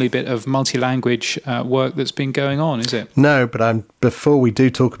the only bit of multi-language work that's been going on, is it? No, but before we do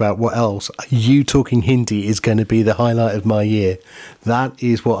talk about what else, you talking Hindi is going to be the highlight of my year. That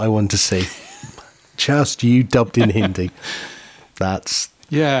is what I want to see. Just you dubbed in Hindi. That's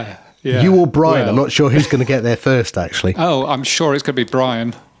yeah. You or Brian? Well, I'm not sure who's going to get there first, actually. Oh, I'm sure it's going to be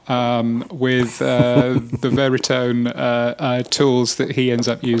Brian. With the Veritone tools that he ends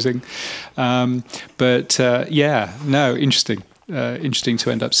up using. Interesting. Interesting to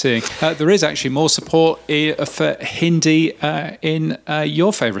end up seeing. There is actually more support for Hindi in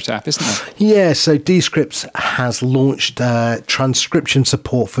your favourite app, isn't there? Yeah, so Descripts has launched transcription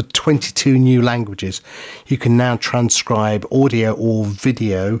support for 22 new languages. You can now transcribe audio or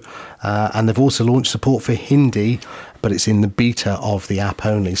video, and they've also launched support for Hindi, but it's in the beta of the app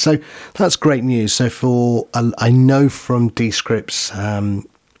only. So that's great news. So I know from Descripts,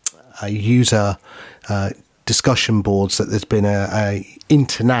 user discussion boards that there's been a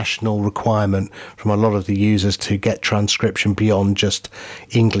international requirement from a lot of the users to get transcription beyond just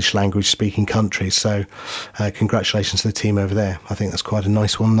English language speaking countries. So congratulations to the team over there. I think that's quite a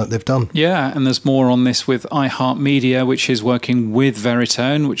nice one that they've done. Yeah, and there's more on this with iHeartMedia, which is working with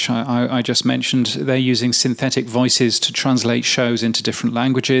Veritone, which I just mentioned. They're using synthetic voices to translate shows into different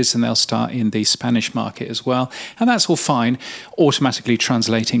languages, and they'll start in the Spanish market as well. And that's all fine, automatically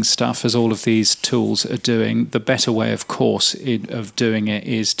translating stuff, as all of these tools are doing. The better way, of course, of doing it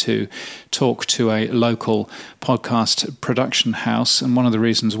is to talk to a local podcast production house. And one of the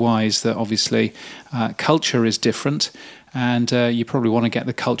reasons why is that obviously culture is different. And you probably want to get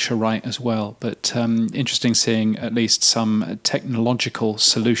the culture right as well. But interesting seeing at least some technological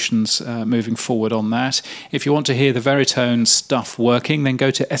solutions moving forward on that. If you want to hear the Veritone stuff working, then go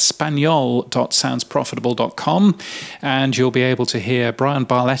to espanol.soundsprofitable.com and you'll be able to hear Brian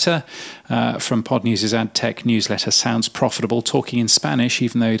Barletta from Pod News' Ad Tech newsletter Sounds Profitable talking in Spanish,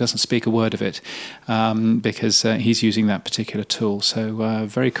 even though he doesn't speak a word of it, because he's using that particular tool. So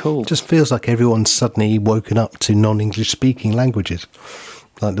very cool. Just feels like everyone's suddenly woken up to non-English speaking languages,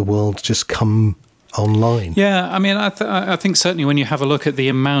 like the world's just come online. Yeah, I mean, I think certainly when you have a look at the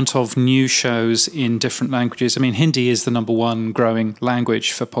amount of new shows in different languages, I mean, Hindi is the number one growing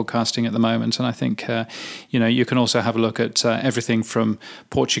language for podcasting at the moment. And I think, you can also have a look at everything from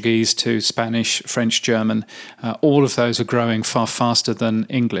Portuguese to Spanish, French, German. All of those are growing far faster than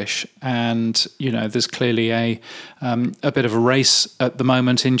English. And, there's clearly a bit of a race at the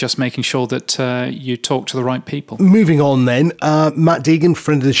moment in just making sure that you talk to the right people. Moving on then, Matt Deegan,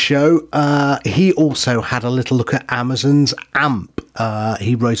 friend of the show, he also had a little look at Amazon's AMP.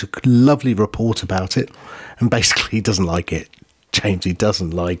 He wrote a lovely report about it, and basically he doesn't like it. James, he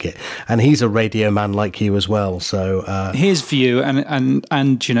doesn't like it, and he's a radio man like you as well. So his view, and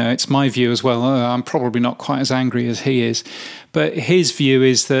it's my view as well. I'm probably not quite as angry as he is, but his view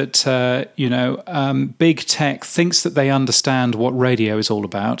is that big tech thinks that they understand what radio is all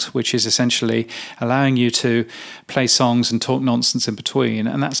about, which is essentially allowing you to play songs and talk nonsense in between,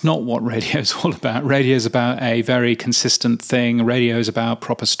 and that's not what radio is all about. Radio is about a very consistent thing. Radio is about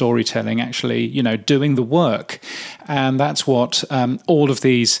proper storytelling, actually, doing the work, and that's what all of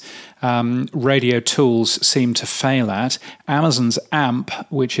these radio tools seem to fail at. Amazon's AMP,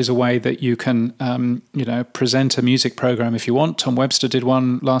 which is a way that you can, present a music program if you want. Tom Webster did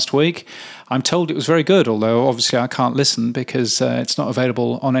one last week. I'm told it was very good, although obviously I can't listen because it's not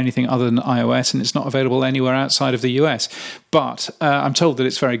available on anything other than iOS, and it's not available anywhere outside of the US. But I'm told that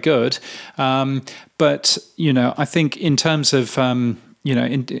it's very good. But I think in terms of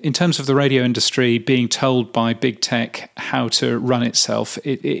in terms of the radio industry being told by big tech how to run itself,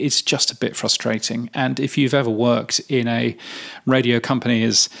 it's just a bit frustrating. And if you've ever worked in a radio company,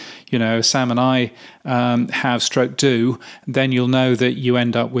 as Sam and I do, then you'll know that you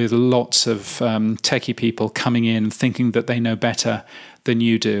end up with lots of techie people coming in thinking that they know better than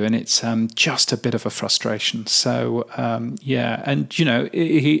you do, and it's just a bit of a frustration. So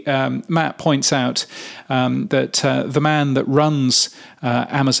Matt points out that the man that runs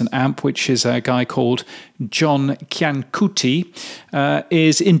Amazon AMP, which is a guy called John Kiancuti,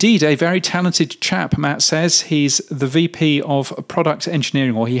 is indeed a very talented chap. Matt says he's the VP of Product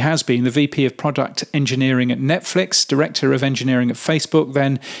Engineering, or he has been the VP of Product Engineering at Netflix, Director of Engineering at Facebook,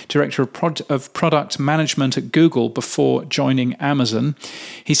 then Director of Product Management at Google before joining Amazon.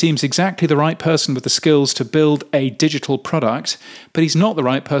 He seems exactly the right person with the skills to build a digital product, but he's not the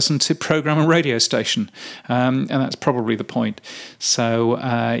right person to program a radio station. And that's probably the point. So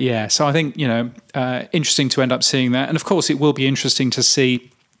I think, interesting to end up seeing that. And of course, it will be interesting to see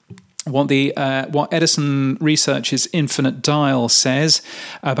what Edison Research's Infinite Dial says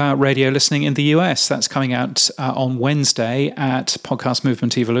about radio listening in the US. That's coming out on Wednesday at Podcast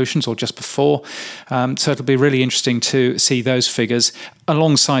Movement Evolutions, or just before. So it'll be really interesting to see those figures.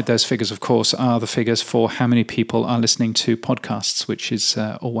 Alongside those figures, of course, are the figures for how many people are listening to podcasts, which is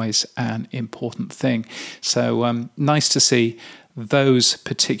always an important thing. So nice to see those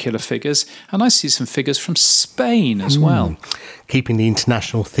particular figures, and I see some figures from Spain as well. Keeping the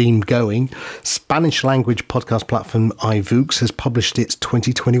international theme going, Spanish language podcast platform iVoox has published its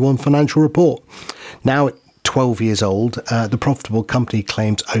 2021 financial report. Now at 12 years old, the profitable company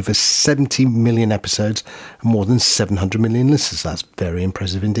claims over 70 million episodes and more than 700 million listeners. That's very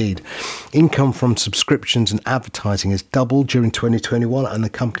impressive indeed. Income from subscriptions and advertising has doubled during 2021, and the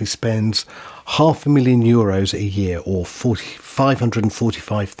company spends €500,000 a year, or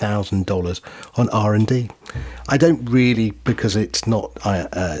 $545,000 on R&D. I don't really, because it's not.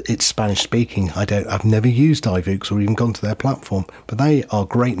 It's Spanish speaking. I've never used iVoox or even gone to their platform, but they are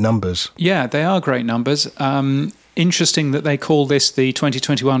great numbers. Yeah, they are great numbers. Interesting that they call this the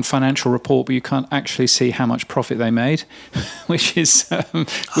 2021 financial report, but you can't actually see how much profit they made, which is a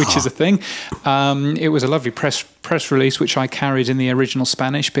thing. It was a lovely press release, which I carried in the original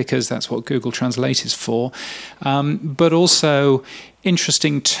Spanish because that's what Google Translate is for. But also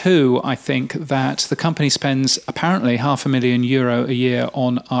interesting too, I think, that the company spends apparently €500,000 a year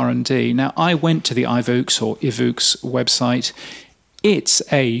on R&D. Now, I went to the iVoox or iVoox website. It's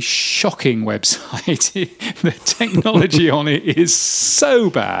a shocking website. The technology on it is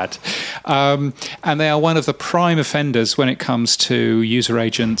so bad. And they are one of the prime offenders when it comes to user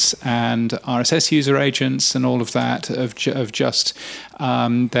agents and RSS user agents and all of that, of just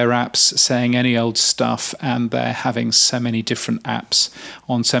their apps saying any old stuff, and they're having so many different apps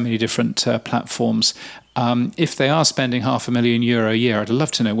on so many different platforms. If they are spending €500,000 a year, I'd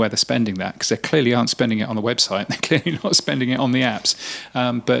love to know where they're spending that, because they clearly aren't spending it on the website. They're clearly not spending it on the apps.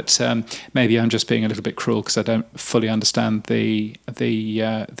 But maybe I'm just being a little bit cruel because I don't fully understand the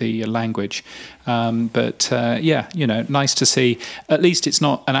language. Nice to see. At least it's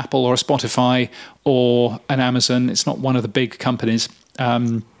not an Apple or a Spotify or an Amazon. It's not one of the big companies.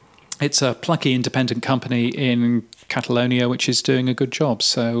 It's a plucky independent company in Catalonia, which is doing a good job.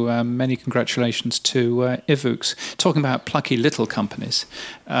 So many congratulations to iVoox. Talking about plucky little companies,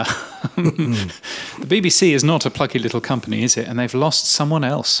 the BBC is not a plucky little company, is it? And they've lost someone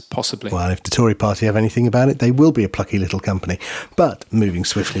else, possibly. Well, if the Tory party have anything about it, they will be a plucky little company. But moving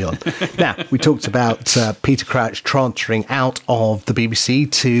swiftly on. Now, we talked about Peter Crouch transferring out of the BBC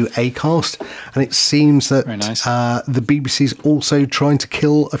to Acast, and it seems that the BBC is also trying to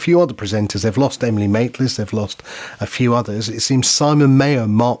kill a few other presenters. They've lost Emily Maitlis, they've lost a few others. It seems Simon Mayo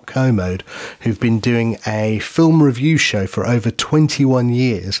and Mark Kermode, who've been doing a film review show for over 21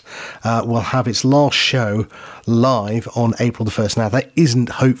 years, will have its last show live on April the 1st. Now, that isn't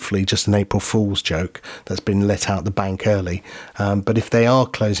hopefully just an April Fool's joke that's been let out the bank early. But if they are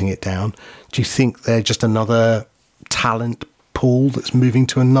closing it down, do you think they're just another talent pool that's moving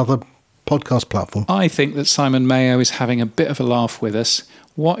to another podcast platform? I think that Simon Mayo is having a bit of a laugh with us.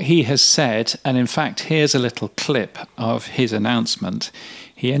 What he has said, and in fact, here's a little clip of his announcement.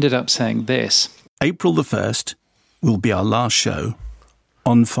 He ended up saying this. April the 1st will be our last show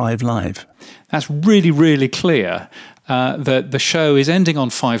on 5 Live. That's really, really clear that the show is ending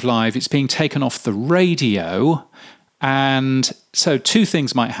on 5 Live. It's being taken off the radio. And so 2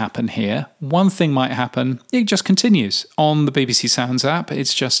 things might happen here. One thing might happen, it just continues on the BBC Sounds app.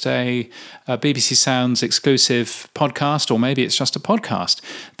 It's just a BBC Sounds exclusive podcast, or maybe it's just a podcast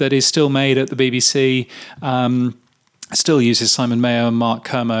that is still made at the BBC, still uses Simon Mayo and Mark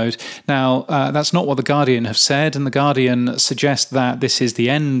Kermode. Now, that's not what The Guardian have said, and The Guardian suggests that this is the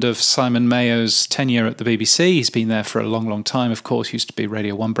end of Simon Mayo's tenure at the BBC. He's been there for a long, long time, of course. Used to be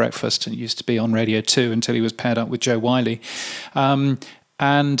Radio 1 Breakfast and used to be on Radio 2 until he was paired up with Joe Wiley.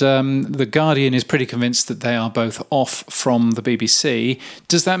 The Guardian is pretty convinced that they are both off from the BBC.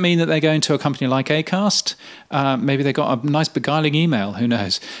 Does that mean that they're going to a company like Acast? Maybe they got a nice beguiling email, who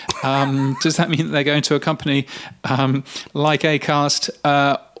knows? Does that mean that they're going to a company like Acast?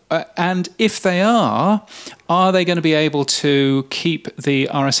 And if they are they going to be able to keep the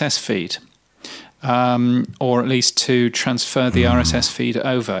RSS feed? Or at least to transfer the RSS feed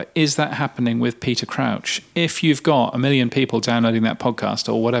over. Is that happening with Peter Crouch? If you've got 1 million people downloading that podcast,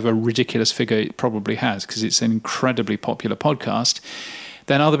 or whatever ridiculous figure it probably has, because it's an incredibly popular podcast,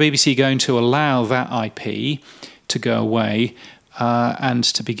 then are the BBC going to allow that IP to go away and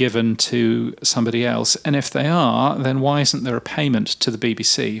to be given to somebody else? And if they are, then why isn't there a payment to the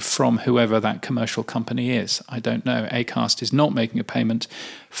BBC from whoever that commercial company is? I don't know. Acast is not making a payment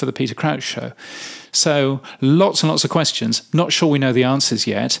for the Peter Crouch show. So lots and lots of questions. Not sure we know the answers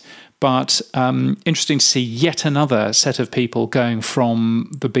yet, but interesting to see yet another set of people going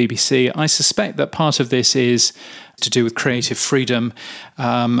from the BBC. I suspect that part of this is to do with creative freedom,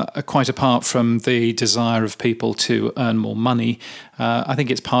 quite apart from the desire of people to earn more money. I think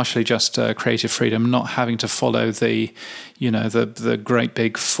it's partially just creative freedom, not having to follow the great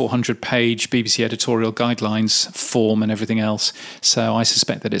big 400-page BBC editorial guidelines form and everything else. So I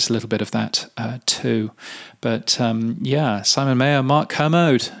suspect that it's a little bit of that too. But Simon Mayo, Mark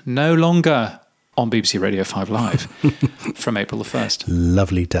Kermode, no longer on BBC Radio 5 Live from April the 1st.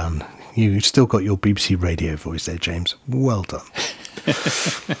 Lovely done. You've still got your BBC Radio voice there, James. Well done.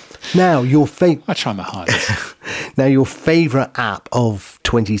 Now, your I try my hardest. Now, your favourite app of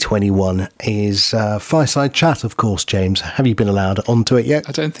 2021 is Fireside Chat, of course, James. Have you been allowed onto it yet?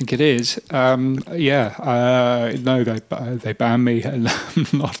 I don't think it is. No, they banned me, and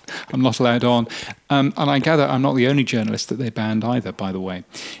I'm not allowed on. And I gather I'm not the only journalist that they banned either, by the way.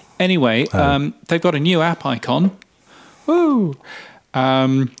 Anyway, they've got a new app icon. Woo!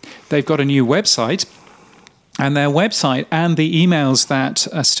 They've got a new website. And their website and the emails that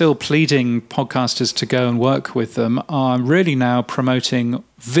are still pleading podcasters to go and work with them are really now promoting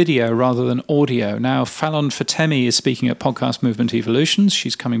video rather than audio. Now, Fallon Fatemi is speaking at Podcast Movement Evolutions.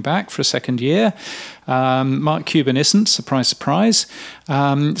 She's coming back for a second year. Mark Cuban isn't, surprise, surprise.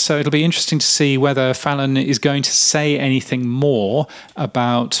 So it'll be interesting to see whether Fallon is going to say anything more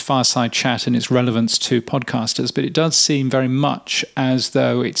about Fireside Chat and its relevance to podcasters. But it does seem very much as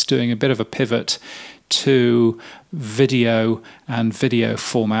though it's doing a bit of a pivot to video and video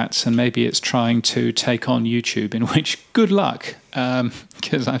formats, and maybe it's trying to take on YouTube, in which good luck,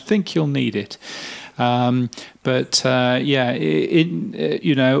 because I think you'll need it. I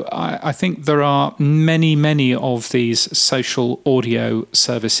think there are many of these social audio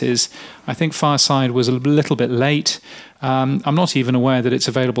services. I think Fireside was a little bit late. I'm not even aware that it's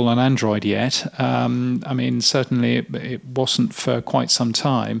available on Android yet. Certainly it wasn't for quite some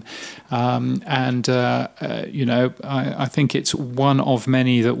time. I think it's one of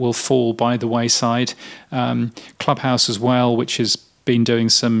many that will fall by the wayside. Clubhouse as well, which has been doing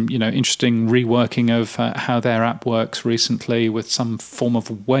some, interesting reworking of how their app works recently with some form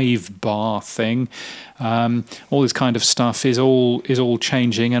of wave bar thing. All this kind of stuff is all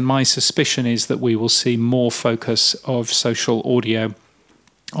changing, and my suspicion is that we will see more focus of social audio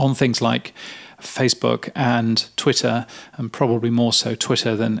on things like Facebook and Twitter, and probably more so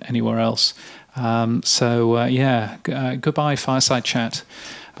Twitter than anywhere else. Goodbye Fireside Chat.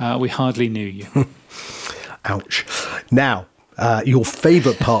 We hardly knew you. Ouch. Now, your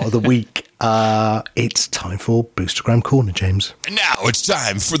favourite part of the week, it's time for Boostergram Corner, James. And now it's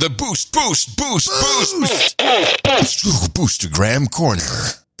time for the Boostergram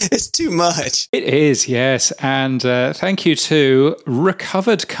Corner. It's too much. It is, yes. And thank you to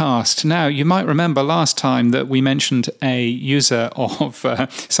Recovered Cast. Now, you might remember last time that we mentioned a user of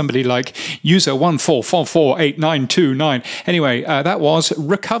somebody like user 144489929. Anyway, that was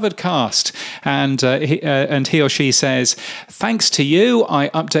Recovered Cast. And he or she says, thanks to you, I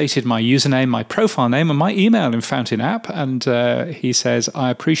updated my username, my profile name, and my email in Fountain app. And he says,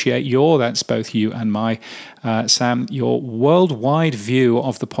 I appreciate that's both you and my Sam, your worldwide view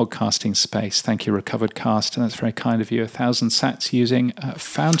of the podcasting space. Thank you, Recovered Cast, and that's very kind of you. 1,000 sats using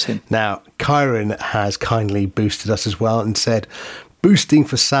Fountain. Now, Kyron has kindly boosted us as well and said, boosting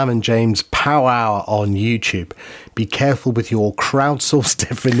for Sam and James Power Hour on YouTube. Be careful with your crowdsourced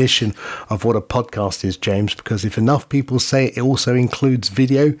definition of what a podcast is, James, because if enough people say it also includes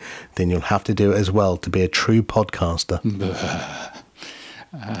video, then you'll have to do it as well to be a true podcaster.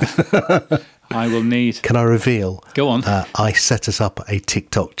 I will need... Can I reveal? Go on. I set us up a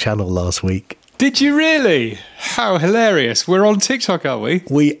TikTok channel last week. Did you really? How hilarious. We're on TikTok, are we?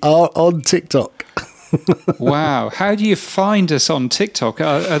 We are on TikTok. Wow. How do you find us on TikTok?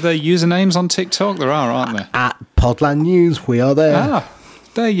 Are there usernames on TikTok? There are, aren't there? At Podland News, we are there. Ah,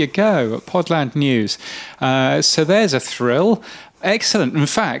 there you go. At Podland News. So there's a thrill. Excellent. In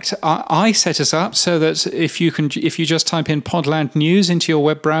fact, I set us up so that if you just type in Podland News into your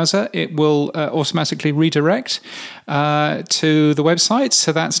web browser, it will automatically redirect to the website.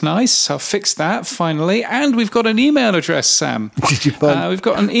 So that's nice. So I'll fix that finally. And we've got an email address, Sam. Did you find? We've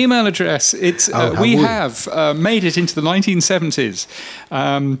got an email address. It's we have made it into the 1970s.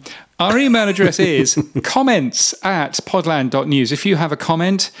 Our email address is comments@podland.news. If you have a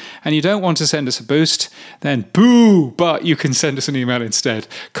comment and you don't want to send us a boost, then boo, but you can send us an email instead.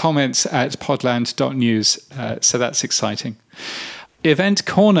 comments@podland.news. So that's exciting. Event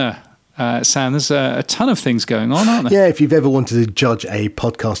Corner. Sam, there's a ton of things going on, aren't there? Yeah, if you've ever wanted to judge a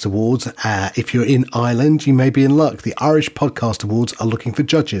podcast awards, if you're in Ireland, you may be in luck. The Irish Podcast Awards are looking for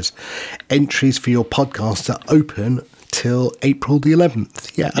judges. Entries for your podcast are open till April the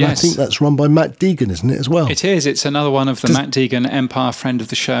 11th. Yeah, and yes. I think that's run by Matt Deegan, isn't it, as well? It is. It's another one of the Matt Deegan Empire friend of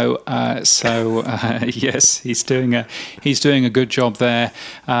the show. Yes, he's doing a good job there.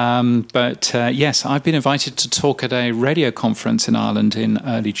 Yes, I've been invited to talk at a radio conference in Ireland in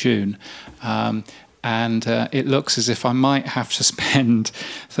early June. And it looks as if I might have to spend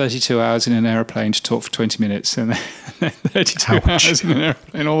 32 hours in an aeroplane to talk for 20 minutes and then 32 hours in an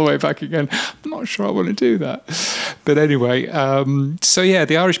aeroplane all the way back again. I'm not sure I want to do that. But anyway, so yeah,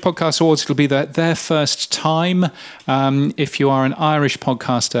 the Irish Podcast Awards, it'll be their first time. If you are an Irish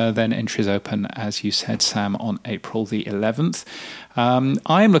podcaster, then entries open, as you said, Sam, on April the 11th.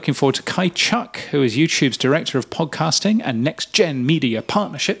 I am looking forward to Kai Chuck, who is YouTube's Director of Podcasting and Next Gen Media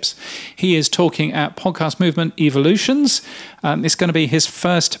Partnerships. He is talking at Podcast Movement Evolutions. It's going to be his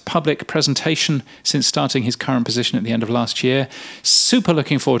first public presentation since starting his current position at the end of last year. Super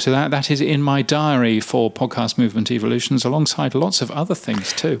looking forward to that. That is in my diary for Podcast Movement Evolutions, alongside lots of other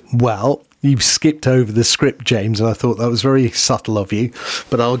things too. Well, you've skipped over the script, James, and I thought that was very subtle of you,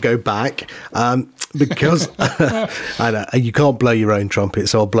 but I'll go back because I know you can't blow your own trumpet,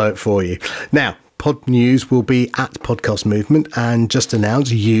 so I'll blow it for you. Now, Pod News will be at Podcast Movement, and just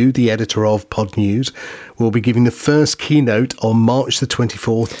announced you, the editor of Pod News, will be giving the first keynote on March the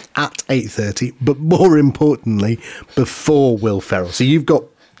 24th at 8:30, but more importantly, before Will Ferrell. So you've got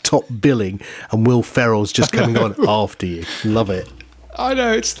top billing, and Will Ferrell's just coming on after you. Love it. I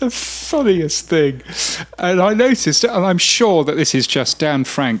know, it's the funniest thing. And I noticed, and I'm sure that this is just Dan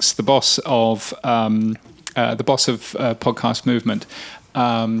Franks, the boss of Podcast Movement,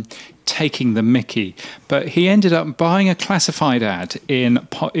 taking the mickey. But he ended up buying a classified ad in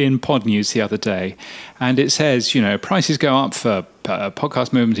Pod News the other day, and it says, prices go up for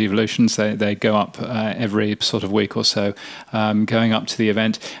Podcast Movement Evolutions. They go up every sort of week or so, going up to the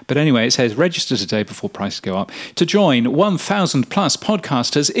event. But anyway, it says register today before prices go up to join 1,000 plus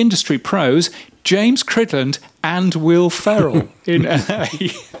podcasters, industry pros, James Cridland and Will Ferrell in LA.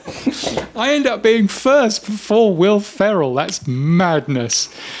 I end up being first before Will Ferrell. That's madness.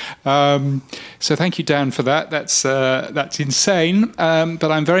 So thank you, Dan, for that. That's insane.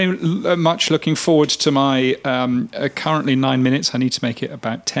 But I'm very much looking forward to my currently 9 minutes. I need to make it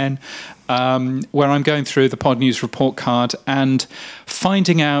about 10. Where I'm going through the Pod News report card and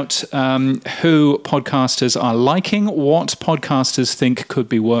finding out who podcasters are liking, what podcasters think could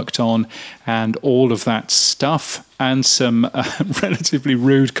be worked on, and all of that stuff, and some relatively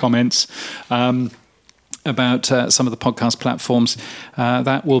rude comments about some of the podcast platforms.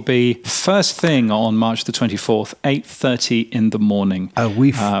 That will be first thing on March the 24th, 8:30 in the morning.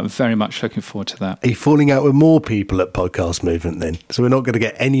 Very much looking forward to that. Are you falling out with more people at Podcast Movement then? So we're not going to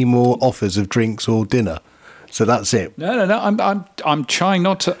get any more offers of drinks or dinner? So that's it. No. I'm trying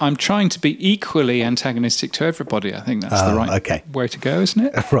not to. I'm trying to be equally antagonistic to everybody. I think that's the right way to go, isn't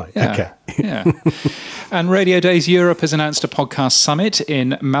it? Right. Yeah. Okay. Yeah. And Radio Days Europe has announced a podcast summit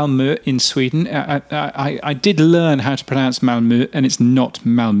in Malmö in Sweden. I did learn how to pronounce Malmö, and it's not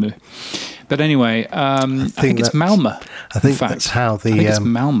Malmö. But anyway, I think it's Malmö. I think that's how the. I think it's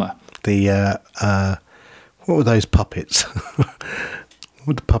Malmö. What were those puppets?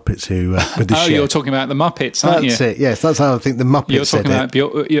 With the puppets who with the you're talking about the Muppets, aren't you? That's it. Yes, that's how I think the Muppets. You're talking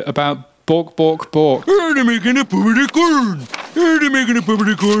about Bork, Bork, Bork. They're making a puppet corn. They're making a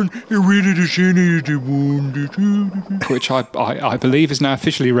puppet corn. Which I believe is now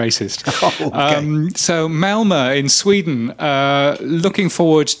officially racist. Okay. So Malmö in Sweden, looking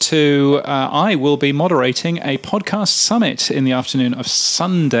forward to, I will be moderating a podcast summit in the afternoon of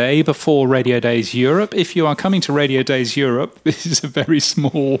Sunday before Radio Days Europe. If you are coming to Radio Days Europe, this is a very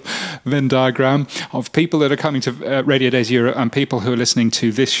small Venn diagram of people that are coming to Radio Days Europe and people who are listening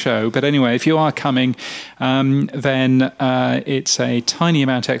to this show. But anyway, if you are coming, then it's a tiny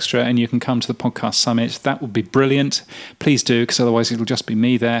amount extra and you can come to the podcast summit. That would be brilliant. Please do, because otherwise it'll just be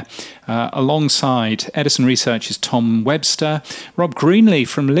me there. Alongside Edison Research's Tom Webster, Rob Greenlee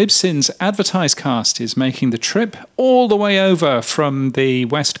from Libsyn's Advertisecast is making the trip all the way over from the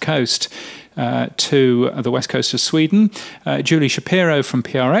West Coast to the west coast of Sweden. Julie Shapiro from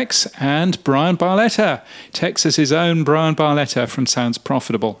PRX and Brian Barletta, Texas's own Brian Barletta from Sounds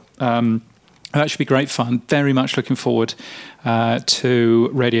Profitable. That should be great fun. Very much looking forward to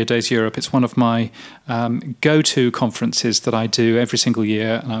Radio Days Europe. It's one of my go-to conferences that I do every single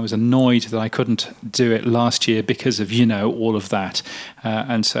year, and I was annoyed that I couldn't do it last year because of, all of that.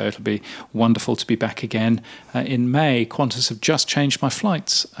 And so it'll be wonderful to be back again in May. Qantas have just changed my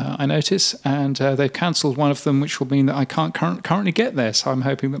flights, I notice, and they've cancelled one of them, which will mean that I can't currently get there. So I'm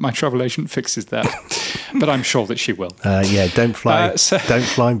hoping that my travel agent fixes that. But I'm sure that she will. Don't fly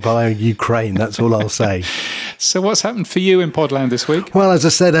via Ukraine. That's all I'll say. So what's happened for you in Podland this week? Well, as I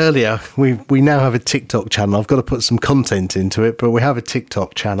said earlier, we now have a TikTok channel. I've got to put some content into it, but we have a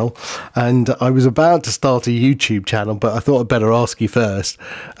TikTok channel. And I was about to start a YouTube channel, but I thought I'd better ask you first.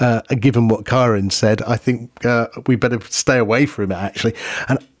 Given what Kyron said, I think we better stay away from it, actually.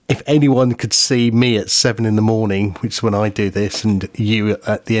 And if anyone could see me at 7 a.m, which is when I do this, and you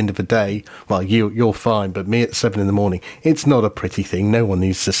at the end of the day, well, you're fine, but me at 7 a.m, it's not a pretty thing. No one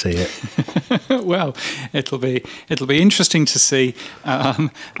needs to see it. Well, it'll be interesting to see, and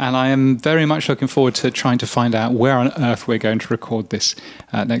I am very much looking forward to trying to find out where on earth we're going to record this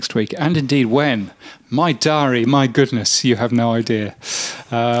next week, and indeed when. My diary, my goodness, you have no idea.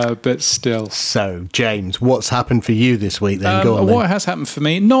 But still. So, James, what's happened for you this week then? Go on then. What has happened for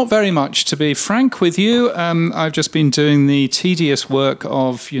me? Not very much, to be frank with you. I've just been doing the tedious work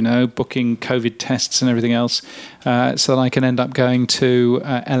of, booking COVID tests and everything else so that I can end up going to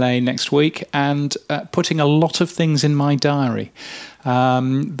LA next week and putting a lot of things in my diary.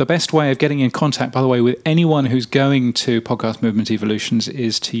 The best way of getting in contact, by the way, with anyone who's going to Podcast Movement Evolutions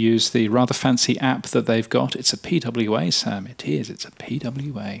is to use the rather fancy app that they've got. It's a PWA, Sam. It is. It's a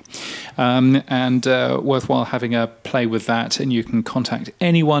PWA. And worthwhile having a play with that, and you can contact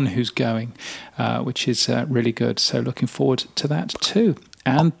anyone who's going, which is really good. So looking forward to that too.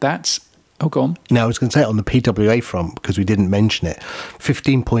 And that's... Oh, go on. No, I was going to say on the PWA front, because we didn't mention it,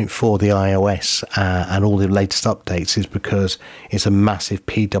 15.4, the iOS and all the latest updates is because it's a massive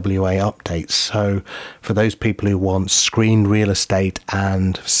PWA update. So for those people who want screen real estate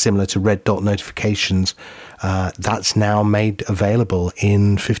and similar to red dot notifications, that's now made available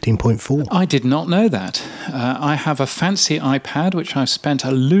in 15.4. I did not know that. I have a fancy iPad, which I've spent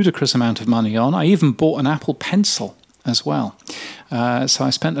a ludicrous amount of money on. I even bought an Apple Pencil as well. So I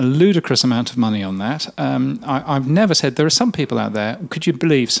spent a ludicrous amount of money on that. I've never said, there are some people out there, could you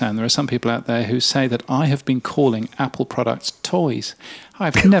believe, Sam, there are some people out there who say that I have been calling Apple products toys.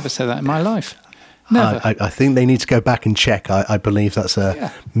 I've never said that in my life. Never. I think they need to go back and check. I believe that's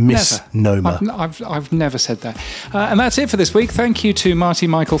a misnomer. I've never said that. And that's it for this week. Thank you to Marty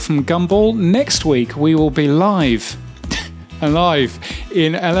Michael from Gumball. Next week, we will be live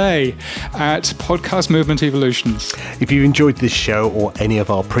in LA at Podcast Movement Evolutions. If you enjoyed this show or any of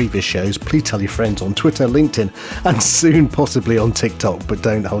our previous shows, please tell your friends on Twitter, LinkedIn, and soon possibly on TikTok, but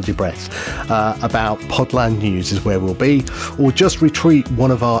don't hold your breath, about Podland News is where we'll be, or just retweet one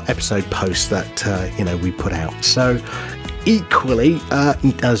of our episode posts that we put out. So equally,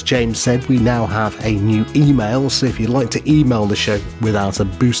 as James said, we now have a new email, so if you'd like to email the show without a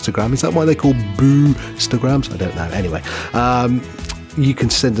boostergram, is that why they call boostergrams? I don't know. Anyway, you can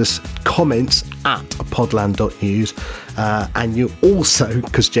send us comments at podland.news, and you also,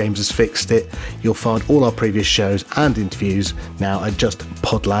 because James has fixed it, you'll find all our previous shows and interviews now at just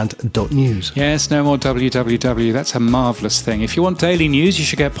podland.news. Yes, no more www. That's a marvellous thing. If you want daily news, you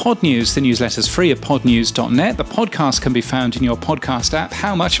should get Pod News. The newsletter's free at podnews.net. The podcast can be found in your podcast app.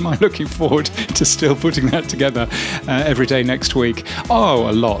 How much am I looking forward to still putting that together every day next week? Oh,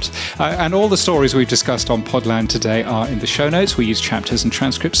 a lot. And all the stories we've discussed on Podland today are in the show notes. We use chapters and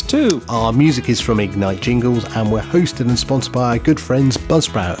transcripts too. Our music is from Ignite Jingles, and we're hosted and sponsored by our good friends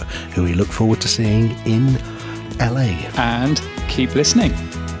Buzzsprout, who we look forward to seeing in LA. And keep listening.